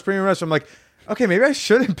 Premium Rush." I'm like, okay, maybe I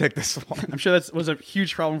shouldn't pick this one. I'm sure that was a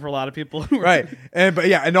huge problem for a lot of people. Right.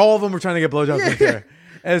 And all of them were trying to get blowjobs in there.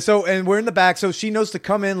 And we're in the back, so she knows to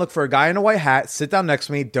come in, look for a guy in a white hat, sit down next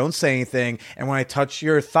to me, don't say anything, and when I touch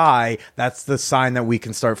your thigh, that's the sign that we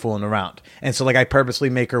can start fooling around. And so I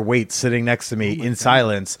purposely make her wait sitting next to me in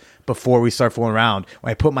silence before we start fooling around.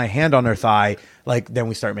 When I put my hand on her thigh, then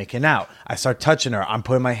we start making out. I start touching her. I'm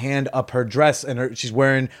putting my hand up her dress, and she's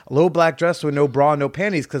wearing a little black dress with no bra, no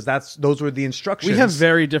panties, because those were the instructions. We have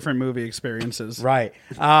very different movie experiences. Right.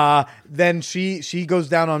 Then she goes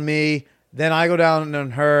down on me. Then I go down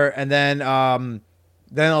on her, and then a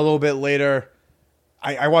little bit later,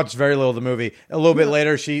 I watched very little of the movie. A little bit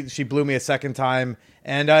later, she blew me a second time,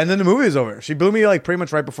 and then the movie was over. She blew me pretty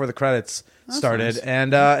much right before the credits started, nice.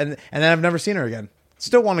 and then I've never seen her again.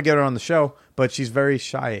 Still want to get her on the show, but she's very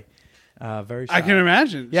shy. Very shy. I can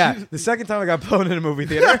imagine. Yeah, the second time I got blown in a movie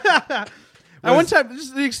theater. I one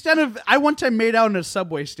time made out in a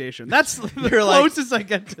subway station. That's the closest I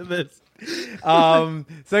get to this.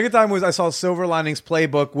 Second time was I saw Silver Linings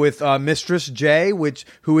Playbook with Mistress J,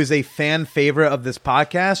 who is a fan favorite of this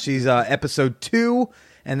podcast. She's episode 2,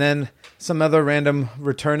 and then some other random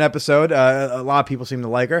return episode. A lot of people seem to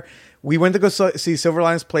like her. We went to go see Silver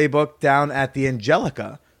Linings Playbook down at the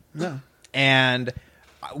Angelica, and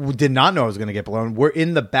I did not know I was going to get blown. We're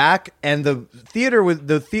in the back, and the theater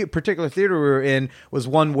particular theater we were in was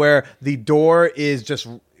one where the door is just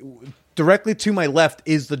directly to my left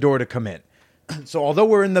is the door to come in. So although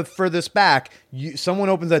we're in the furthest back, someone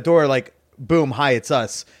opens that door boom, hi, it's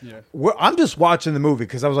us. Yeah. I'm just watching the movie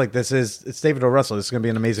because I was like, it's David O. Russell. This is going to be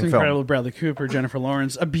an amazing film. Incredible Bradley Cooper, Jennifer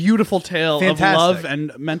Lawrence, a beautiful tale Fantastic. of love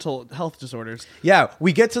and mental health disorders. Yeah,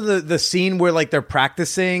 we get to the scene where they're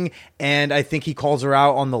practicing, and I think he calls her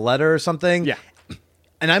out on the letter or something. Yeah.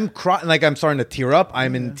 And I'm crying, I'm starting to tear up.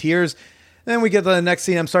 I'm in tears. And then we get to the next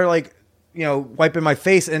scene. I'm starting wiping my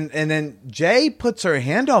face, and then Jay puts her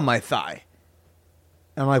hand on my thigh.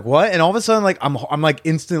 And I'm like, what? And all of a sudden, I'm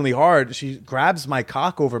instantly hard. She grabs my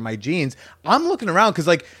cock over my jeans. I'm looking around because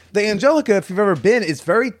the Angelica, if you've ever been, is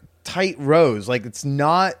very tight rows. It's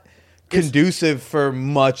not conducive for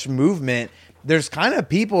much movement. There's kind of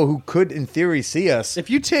people who could, in theory, see us. If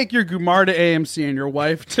you take your Gumar to AMC and your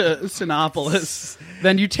wife to Sinopolis,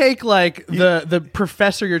 then you take the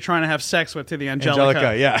professor you're trying to have sex with to the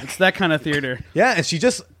Angelica. Yeah. It's that kind of theater. Yeah, and she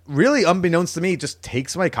just really, unbeknownst to me, just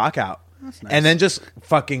takes my cock out. That's nice. And then just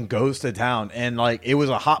fucking goes to town. And it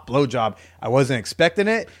was a hot blowjob. I wasn't expecting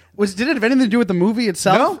it. Did it have anything to do with the movie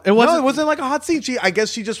itself? No, it wasn't like a hot scene. I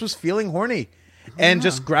guess she just was feeling horny. And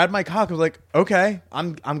just grabbed my cock. I was like, okay,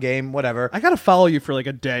 I'm game, whatever. I gotta follow you for a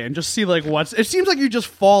day and just see what's. It seems like you just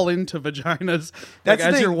fall into vaginas. That's the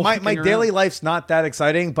as thing. you're walking My around. daily life's not that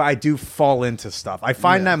exciting, but I do fall into stuff. I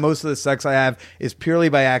find that most of the sex I have is purely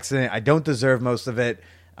by accident. I don't deserve most of it.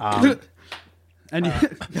 That's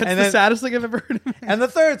the saddest thing I've ever heard. And the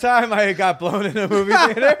third time I got blown in a movie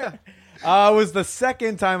theater. It was the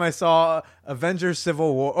second time I saw Avengers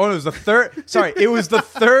Civil War. Oh, it was the third. Sorry, it was the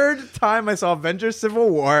third time I saw Avengers Civil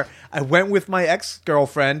War. I went with my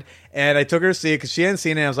ex-girlfriend, and I took her to see it because she hadn't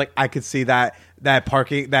seen it. And I was like, I could see that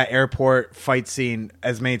airport fight scene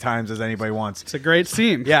as many times as anybody wants. It's a great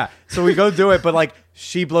scene. Yeah. So we go do it, but like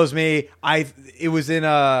she blows me. It was in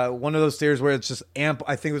one of those theaters where it's just ample.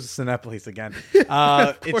 I think it was Cinepolis again.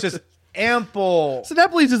 It's just ample.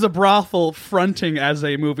 Cinepolis is a brothel fronting as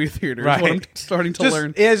a movie theater. Right. Is what I'm starting to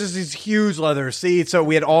learn. It has just these huge leather seats, so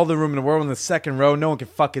we had all the room in the world in the second row. No one could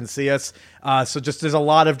fucking see us. So just there's a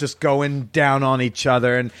lot of just going down on each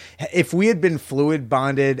other. And if we had been fluid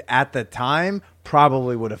bonded at the time,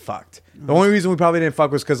 probably would have fucked. The only reason we probably didn't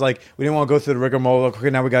fuck was because like we didn't want to go through the rigmarole. Okay,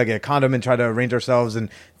 now we gotta get a condom and try to arrange ourselves and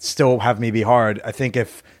still have me be hard. I think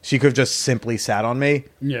if she could have just simply sat on me,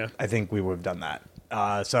 I think we would have done that.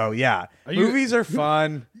 So yeah, movies are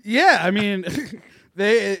fun. Yeah, I mean,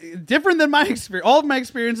 they different than my experience. All of my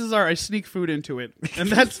experiences are I sneak food into it, and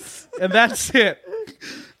that's it.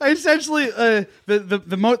 I essentially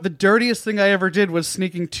the dirtiest thing I ever did was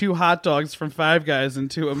sneaking 2 hot dogs from Five Guys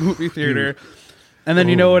into a movie theater, and then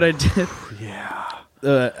you know what I did? Yeah.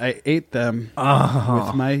 I ate them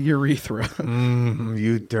with my urethra.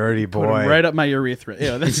 You dirty boy. Put 'em right up my urethra.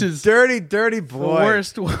 Yeah, this is dirty boy. The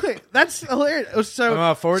worst way. That's hilarious.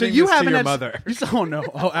 So forwarding you this haven't to your had, mother. Oh no.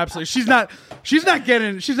 Oh, absolutely. She's not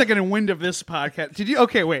getting wind of this podcast. Did you?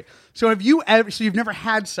 Okay, wait. So have you ever? So you've never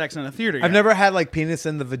had sex in a theater yet? I've never had like penis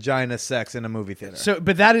in the vagina sex in a movie theater. So,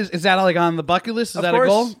 but is that like on the bucket list? Is that course. a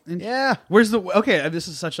goal? Yeah. Where's the? Okay, this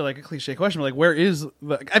is such a cliche question. But like, where is?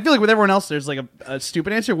 I feel like with everyone else, there's like a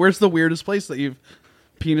stupid answer. Where's the weirdest place that you've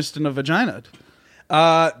penised in a vagina?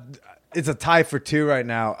 It's a tie for 2 right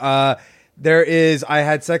now. I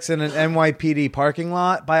had sex in an NYPD parking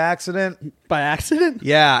lot by accident. By accident?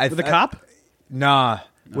 Yeah. With a cop? Nah.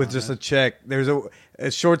 With just a chick. There's a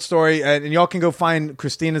short story, and y'all can go find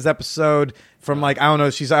Christina's episode from like, I don't know,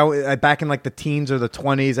 she's back in like the teens or the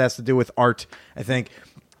 20s. It has to do with art, I think.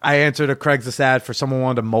 I answered a Craigslist ad for someone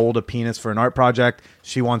wanted to mold a penis for an art project.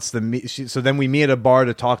 She wants to meet. So then we meet at a bar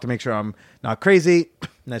to talk to make sure I'm not crazy,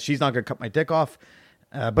 and that she's not going to cut my dick off.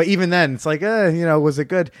 But even then, it's like, was it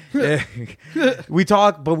good? We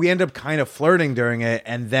talk, but we end up kind of flirting during it,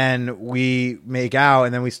 and then we make out,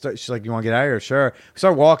 and then we start. She's like, "You want to get out of here?" Sure. We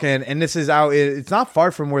start walking, and this is out. It's not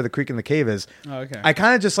far from where the creek and the cave is. Oh, okay. I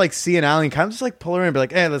kind of just like see an alley, and kind of just like pull her in, and be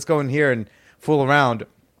like, "Hey, let's go in here and fool around."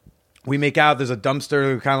 We make out. There's a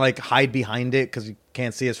dumpster. We kind of like hide behind it because you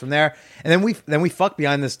can't see us from there, and then we fuck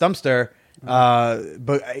behind this dumpster.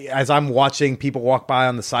 But as I'm watching people walk by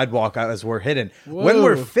on the sidewalk as we're hidden, when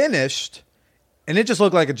we're finished, and it just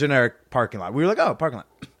looked like a generic parking lot. We were like, oh, parking lot.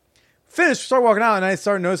 Finished, start walking out, and I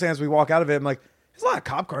started noticing as we walk out of it, I'm like, there's a lot of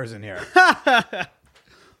cop cars in here. a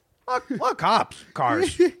lot of cops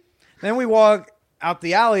cars. Then we walk out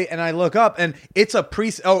the alley, and I look up, and it's a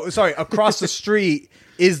across the street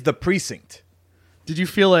is the precinct. Did you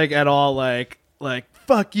feel like at all like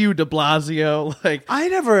fuck you, de Blasio? Like, I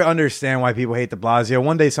never understand why people hate de Blasio.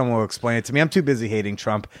 One day someone will explain it to me. I'm too busy hating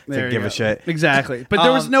Trump to give a shit. Exactly. But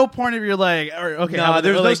there was no point of your like, okay. No,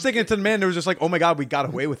 there was no sticking to the man. There was just like, oh my God, we got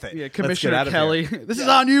away with it. Yeah, Commissioner Kelly. This is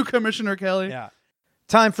on you, Commissioner Kelly. Yeah.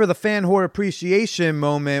 Time for the fan whore appreciation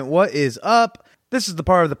moment. What is up? This is the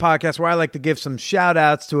part of the podcast where I like to give some shout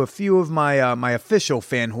outs to a few of my my official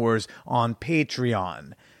fan whores on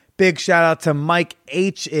Patreon. Big shout out to Mike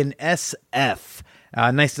H in SF.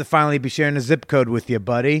 Nice to finally be sharing a zip code with you,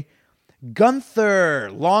 buddy.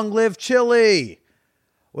 Gunther, long live Chili.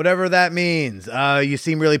 Whatever that means. You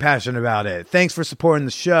seem really passionate about it. Thanks for supporting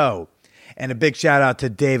the show. And a big shout out to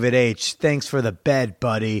David H. Thanks for the bed,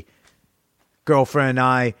 buddy. Girlfriend and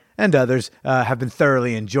I, and others, have been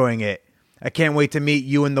thoroughly enjoying it. I can't wait to meet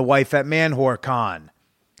you and the wife at ManWhoreCon.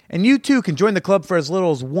 And you too can join the club for as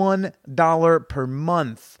little as $1 per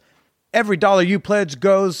month. Every dollar you pledge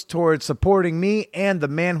goes towards supporting me and the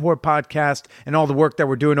Man Whore podcast and all the work that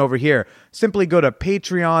we're doing over here. Simply go to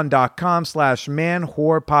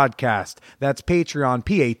patreon.com/manwhorepodcast. That's Patreon,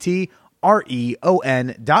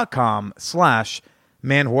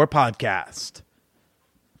 patreon.com/manwhorepodcast.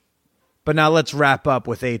 But now let's wrap up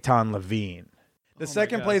with Eitan Levine. The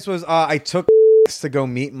second place was I took to go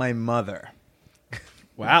meet my mother.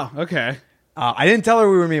 Wow, okay. I didn't tell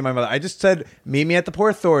her we were meeting my mother. I just said, meet me at the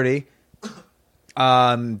Port Authority.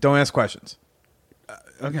 Don't ask questions.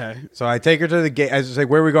 Okay. So I take her to the gate. I was just like,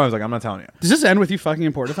 where are we going? I was like, I'm not telling you. Does this end with you fucking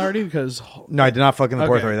in Port Authority? Because no, I did not fuck in the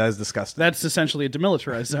Port Authority. That is disgusting. That's essentially a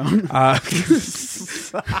demilitarized zone.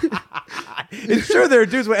 It's true. There are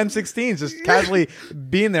dudes with M16s just casually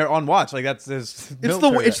being there on watch. Like that's it's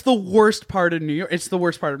the worst part of New York. It's the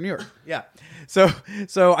worst part of New York. Yeah. So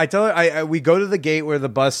I tell her we go to the gate where the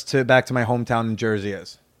bus back to my hometown in Jersey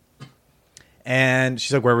is. And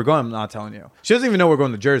she's like, where are we going? I'm not telling you. She doesn't even know we're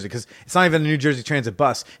going to Jersey because it's not even a New Jersey Transit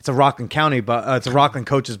bus. It's a Rockland County bus. It's a Rockland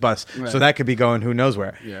Coaches bus. Right. So that could be going who knows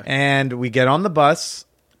where. Yeah. And we get on the bus,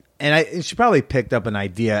 and she probably picked up an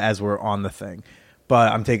idea as we're on the thing.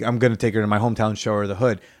 But I'm going to take her to my hometown and show her the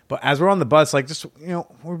hood. But as we're on the bus, like just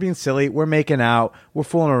we're being silly, we're making out, we're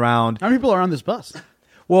fooling around. How many people are on this bus?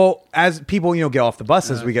 Well, as people, get off the bus,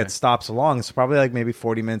 as we get stops along, it's probably like maybe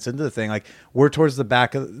 40 minutes into the thing. Like we're towards the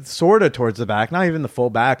back, sort of towards the back, not even the full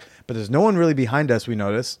back, but there's no one really behind us. We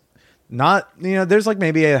notice not, there's like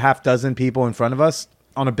maybe a half dozen people in front of us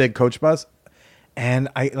on a big coach bus. And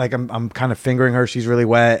I'm kind of fingering her. She's really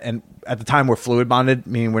wet. And at the time we're fluid bonded,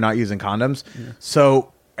 meaning we're not using condoms. Yeah.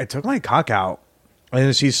 So I took my cock out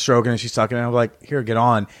and she's stroking and she's sucking. And I'm like, here, get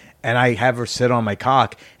on. And I have her sit on my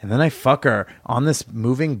cock, and then I fuck her on this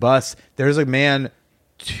moving bus. There's a man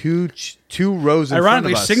two rows in front of us.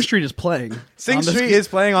 Ironically, Sing Street is playing. Sing Street is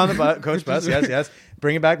playing on the coach bus. Yes.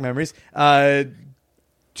 Bringing back memories.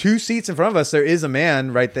 2 seats in front of us, there is a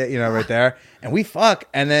man right there, right there. And we fuck,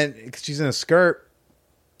 and then she's in a skirt,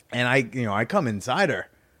 and I come inside her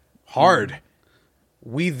hard.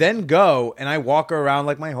 We then go, and I walk her around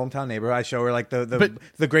like my hometown neighborhood. I show her like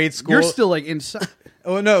the grade school. You're still like inside.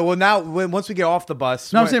 Oh no! Well, now once we get off the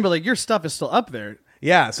bus, no, I'm saying, but like your stuff is still up there.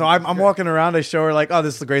 Yeah, so I'm walking around. I show her like, oh,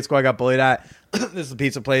 this is the grade school I got bullied at. This is the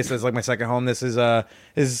pizza place. This is like my second home. This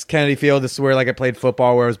is Kennedy Field. This is where like I played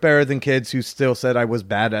football, where I was better than kids who still said I was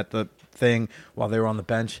bad at the thing while they were on the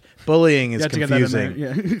bench. Bullying is confusing.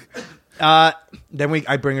 Yeah. Then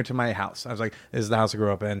I bring her to my house. I was like, this is the house I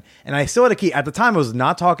grew up in, and I still had a key. At the time, I was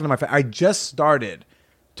not talking to my family. I just started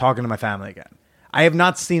talking to my family again. I have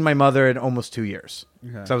not seen my mother in almost 2 years.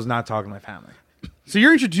 Okay. So I was not talking to my family. So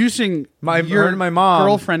you're introducing my mom,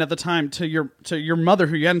 girlfriend at the time to your mother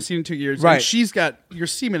who you hadn't seen in 2 years. Right. And she's got your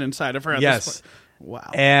semen inside of her at this point.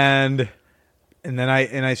 Wow. And then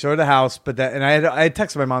I showed her the house, but I had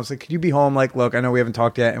texted my mom, like, could you be home? Like, look, I know we haven't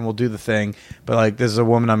talked yet and we'll do the thing, but like this is a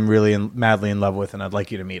woman I'm really madly in love with and I'd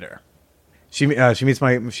like you to meet her. She meets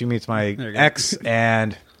my ex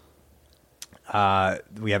and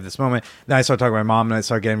we have this moment. Then I start talking to my mom, and I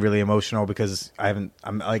start getting really emotional because I had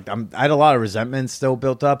a lot of resentment still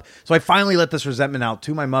built up. So I finally let this resentment out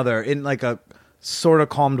to my mother in like a sort of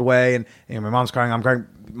calmed way. And my mom's crying, I'm crying.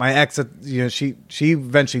 My ex, she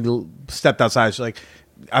eventually stepped outside.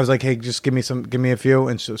 I was like, hey, just give me a few.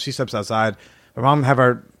 And so she steps outside. My mom have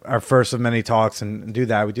our first of many talks and do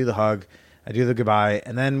that. We do the hug. I do the goodbye,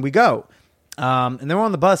 and then we go. And then we're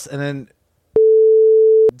on the bus, and then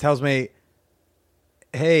tells me,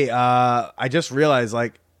 hey, I just realized,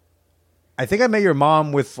 like, I think I met your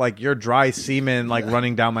mom with, like, your dry semen, like,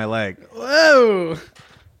 running down my leg. Whoa.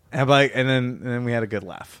 And then we had a good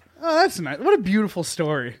laugh. Oh, that's nice. What a beautiful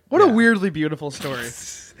story. What a weirdly beautiful story.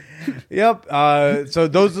 Yep. So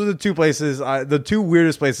those are the two places, the two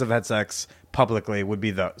weirdest places I've had sex publicly would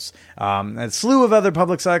be those. A slew of other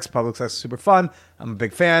public sex. Public sex is super fun. I'm a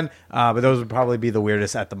big fan. But those would probably be the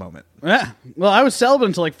weirdest at the moment. Yeah. Well, I was celibate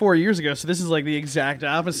until like 4 years ago, so this is like the exact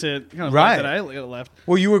opposite kind of life that I left.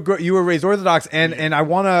 Well, you were raised Orthodox, and I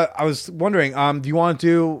was wondering, do you want to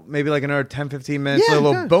do maybe like another 10, 15 minutes, a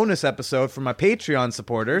little bonus episode for my Patreon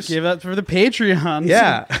supporters? Give that for the Patreons.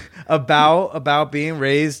 Yeah, about being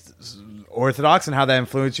raised Orthodox and how that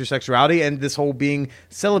influenced your sexuality and this whole being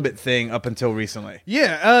celibate thing up until recently.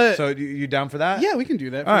 Yeah. So you down for that? Yeah, we can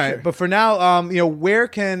do that. All right. Sure. But for now, where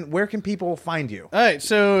can people find you? All right.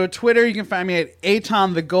 So Twitter, you can find me at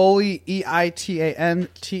Eitan the Goalie, EITAN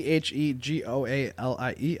THEGOALIE.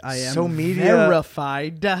 I am so media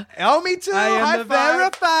verified. Oh, me too. I am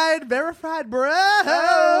verified, bro.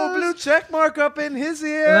 Oh, blue check mark up in his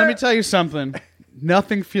ear. And let me tell you something.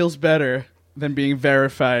 Nothing feels better than being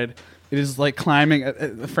verified. It is like climbing.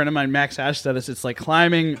 A friend of mine, Max Ash, said this. It's like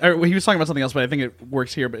climbing. Or he was talking about something else, but I think it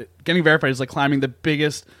works here. But getting verified is like climbing the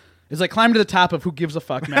biggest. It's like climbing to the top of Who Gives a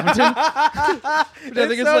Fuck mountain. I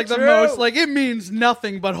think it's so like true. The most. Like it means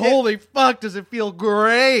nothing, but holy fuck, does it feel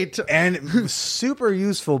great? And super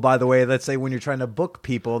useful, by the way. Let's say when you're trying to book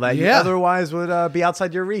people that you otherwise would be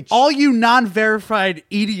outside your reach. All you non-verified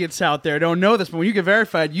idiots out there don't know this, but when you get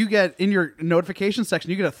verified, you get in your notification section,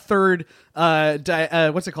 you get a third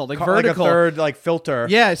what's it called? Like vertical. Like a third like filter.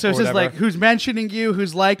 Yeah, so or it's just whatever. like who's mentioning you,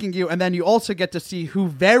 who's liking you, and then you also get to see who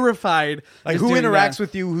verified. Like is who doing interacts that.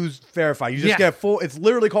 with you, who's verified. You just Yeah. get full. It's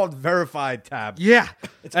literally called verified tab. Yeah,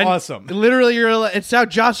 It's And awesome. Literally, it's how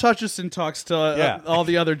Josh Hutcherson talks to Yeah. all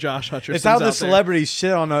the other Josh Hutchersons. It's how the out there. celebrities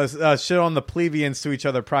shit on us, shit on the plebeians to each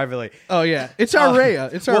other privately. Oh yeah, it's our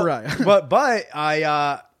Raya. It's our Raya. But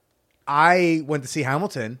I went to see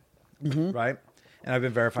Hamilton, right? And I've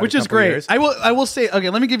been verified, Which a is couple great. years. I will say,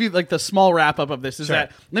 okay, let me give you like the small wrap up of this. Is Sure.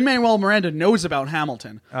 that Lin-Manuel Miranda knows about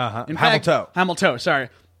Hamilton? In fact, Hamilton. Sorry,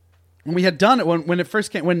 when we had done it when it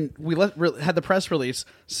first came, when we had the press release.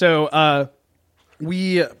 So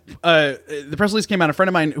the press release came out. A friend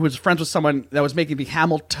of mine who was friends with someone that was making the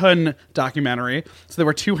Hamilton documentary. So there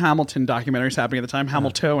were two Hamilton documentaries happening at the time,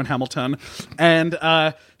 Hamilton and Hamilton. And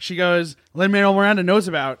she goes, Lin-Manuel Miranda knows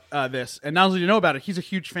about this. And not only do you know about it, he's a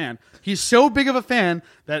huge fan. He's so big of a fan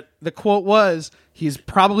that the quote was, he's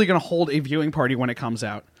probably going to hold a viewing party when it comes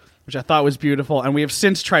out, which I thought was beautiful. And we have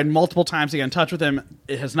since tried multiple times to get in touch with him.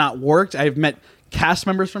 It has not worked. I've met cast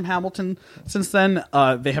members from Hamilton since then.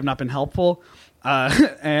 They have not been helpful.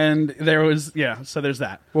 And there was, so there's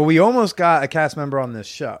that. Well, we almost got a cast member on this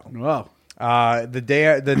show. Whoa.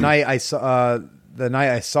 The night I saw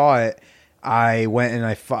it, I went and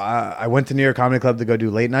I went to New York Comedy Club to go do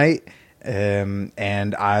late night.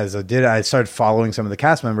 And as I did, I started following some of the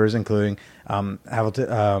cast members, including Hamilton,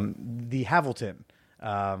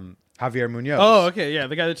 Javier Munoz. Oh, okay, yeah,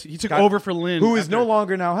 the guy that he took over for Lynn, who is no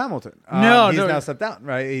longer now Hamilton. He's now stepped down,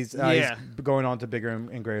 right? He's going on to bigger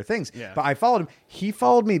and greater things. Yeah. But I followed him. He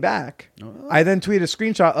followed me back. I then tweeted a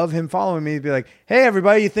screenshot of him following me to be like, "Hey,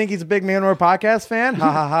 everybody, you think he's a big Man or podcast fan?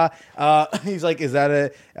 Ha ha ha." He's like, "Is that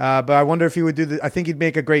a?" But I wonder if he would do the. I think he'd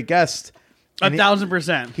make a great guest. And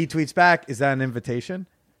 1,000%. He tweets back, "Is that an invitation?"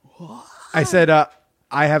 What? I said,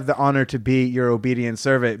 I have the honor to be your obedient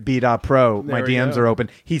servant, B.Pro. My DMs are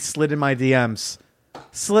open. He slid in my DMs.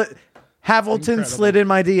 Hamilton slid in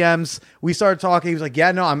my DMs. We started talking. He was like,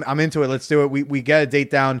 "Yeah, no, I'm into it. Let's do it." We get a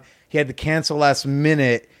date down. He had to cancel last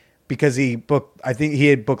minute because he booked. I think he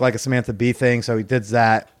had booked like a Samantha Bee thing, so he did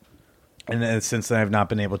that. And then since then, I've not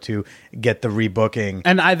been able to get the rebooking.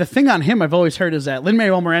 And the thing on him I've always heard is that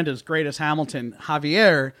Lin-Manuel Miranda is great as Hamilton.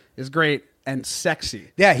 Javier is great and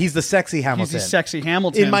sexy. Yeah, he's the sexy Hamilton. He's the sexy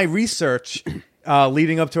Hamilton. In my research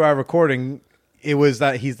leading up to our recording, it was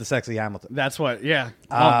that he's the sexy Hamilton. That's what, yeah.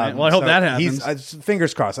 Man. Well, I hope that happens.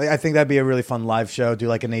 Fingers crossed. I think that'd be a really fun live show. Do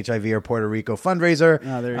like an HIV or Puerto Rico fundraiser.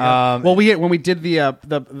 Oh, there you go. Well, when we did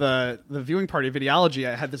the viewing party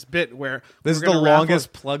Videology, I had this bit where this is the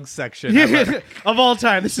longest plug section of all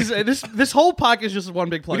time. This whole podcast is just one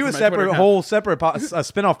big plug. We do a separate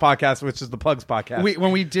spin-off podcast, which is the Plugs podcast.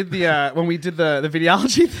 When we did the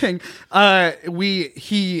Videology thing,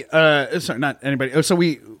 sorry, not anybody. So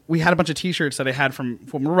we had a bunch of T-shirts that I had from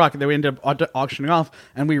Morocco that we ended up auctioning off,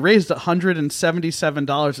 and we raised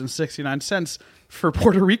 $177.69 for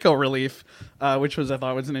Puerto Rico relief, which I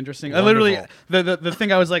thought was an interesting. I literally the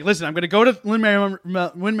thing I was like, listen, I'm going to go to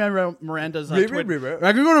Lin-Manuel Miranda's Twitter. I'm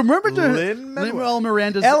going to Lin-Manuel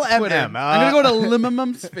Miranda's Twitter. I'm going to go to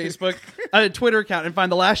Lin-Manuel's Facebook Twitter account and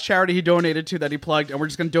find the last charity he donated to that he plugged, and we're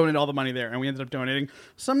just going to donate all the money there. And we ended up donating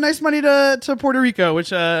some nice money to Puerto Rico,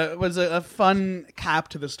 which was a fun cap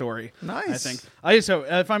to the story. Nice. I think. So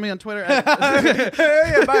find me on Twitter.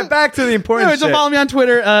 Back to the important shit. So follow me on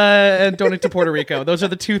Twitter and donate to Puerto Rico. Those are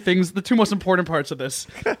the two most important parts of this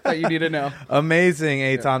that you need to know. Amazing,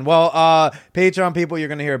 Eitan. Yeah. Well, Patreon people, you're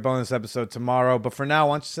going to hear a bonus episode tomorrow. But for now,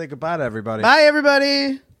 why don't you say goodbye to everybody? Bye,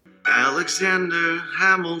 everybody. Alexander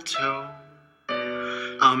Hamilton.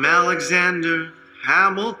 I'm Alexander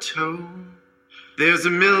Hamilton. There's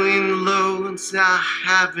a million loads I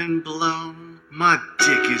haven't blown. My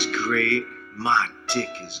dick is great. My dick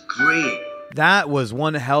is great. That was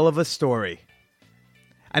one hell of a story.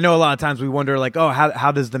 I know a lot of times we wonder, like, oh,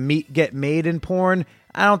 how does the meat get made in porn?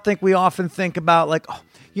 I don't think we often think about, like, oh,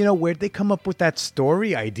 where'd they come up with that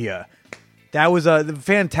story idea? That was a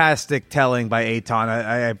fantastic telling by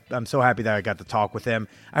Eitan. I'm so happy that I got to talk with him.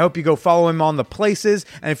 I hope you go follow him on the places.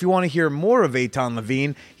 And if you want to hear more of Eitan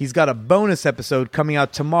Levine, he's got a bonus episode coming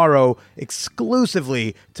out tomorrow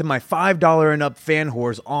exclusively to my $5 and up fan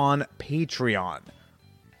whores on Patreon.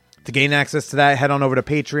 To gain access to that, head on over to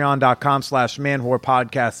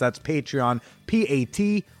patreon.com/manwhorepodcast. That's Patreon,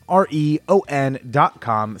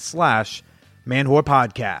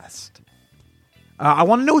 patreon.com/manwhorepodcast. I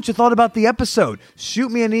want to know what you thought about the episode.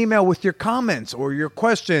 Shoot me an email with your comments or your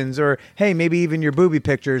questions or, hey, maybe even your booby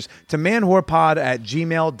pictures to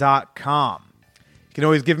manwhorepod@gmail.com. You can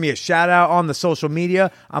always give me a shout out on the social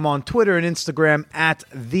media. I'm on Twitter and Instagram at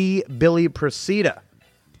 @TheBillyPresida.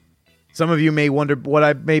 Some of you may wonder what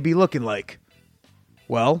I may be looking like.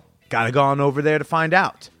 Well, gotta go on over there to find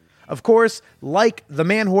out. Of course, like the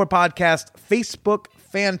Man Whore Podcast Facebook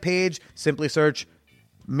fan page. Simply search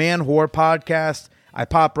Man Whore Podcast. I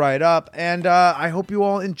pop right up, and I hope you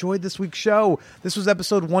all enjoyed this week's show. This was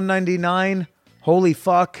episode 199. Holy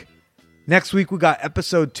fuck. Next week, we got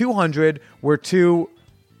episode 200, where two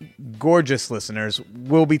gorgeous listeners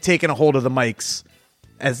will be taking a hold of the mics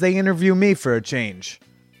as they interview me for a change.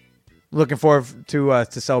 Looking forward to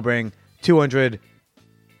celebrating 200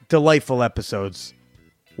 delightful episodes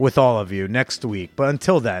with all of you next week. But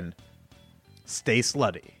until then, stay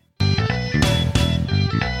slutty.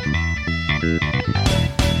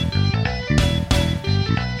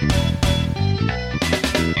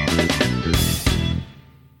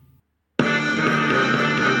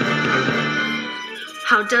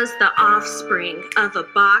 How does the offspring of a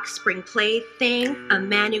box spring plaything, a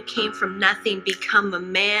man who came from nothing, become a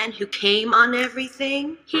man who came on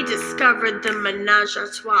everything? He discovered the menage a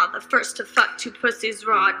trois, the first to fuck two pussies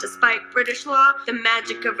raw. Despite British law, the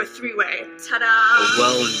magic of a three-way. Ta-da! A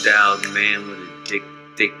well-endowed man with a dick,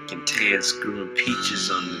 thick and tan, screwing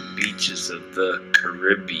peaches on the beaches of the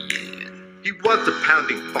Caribbean. He was the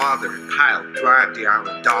pounding father and piled drive the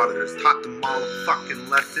island daughters, taught them all a fucking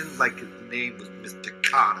lesson like his name was Mr.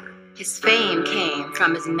 Cotter. His fame came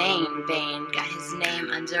from his main vein, got his name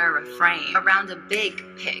under a frame, around a big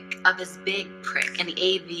pic of his big prick in the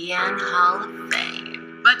AVN Hall of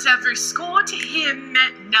Fame. But every score to him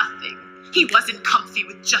meant nothing. He wasn't comfy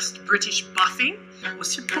with just British buffing.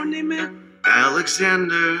 What's your poor name, man?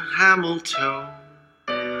 Alexander Hamilton.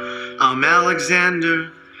 I'm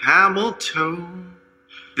Alexander Hamilton.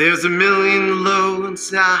 There's a million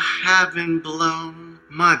loads I haven't blown.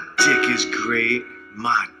 My dick is great.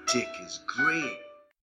 My dick is great.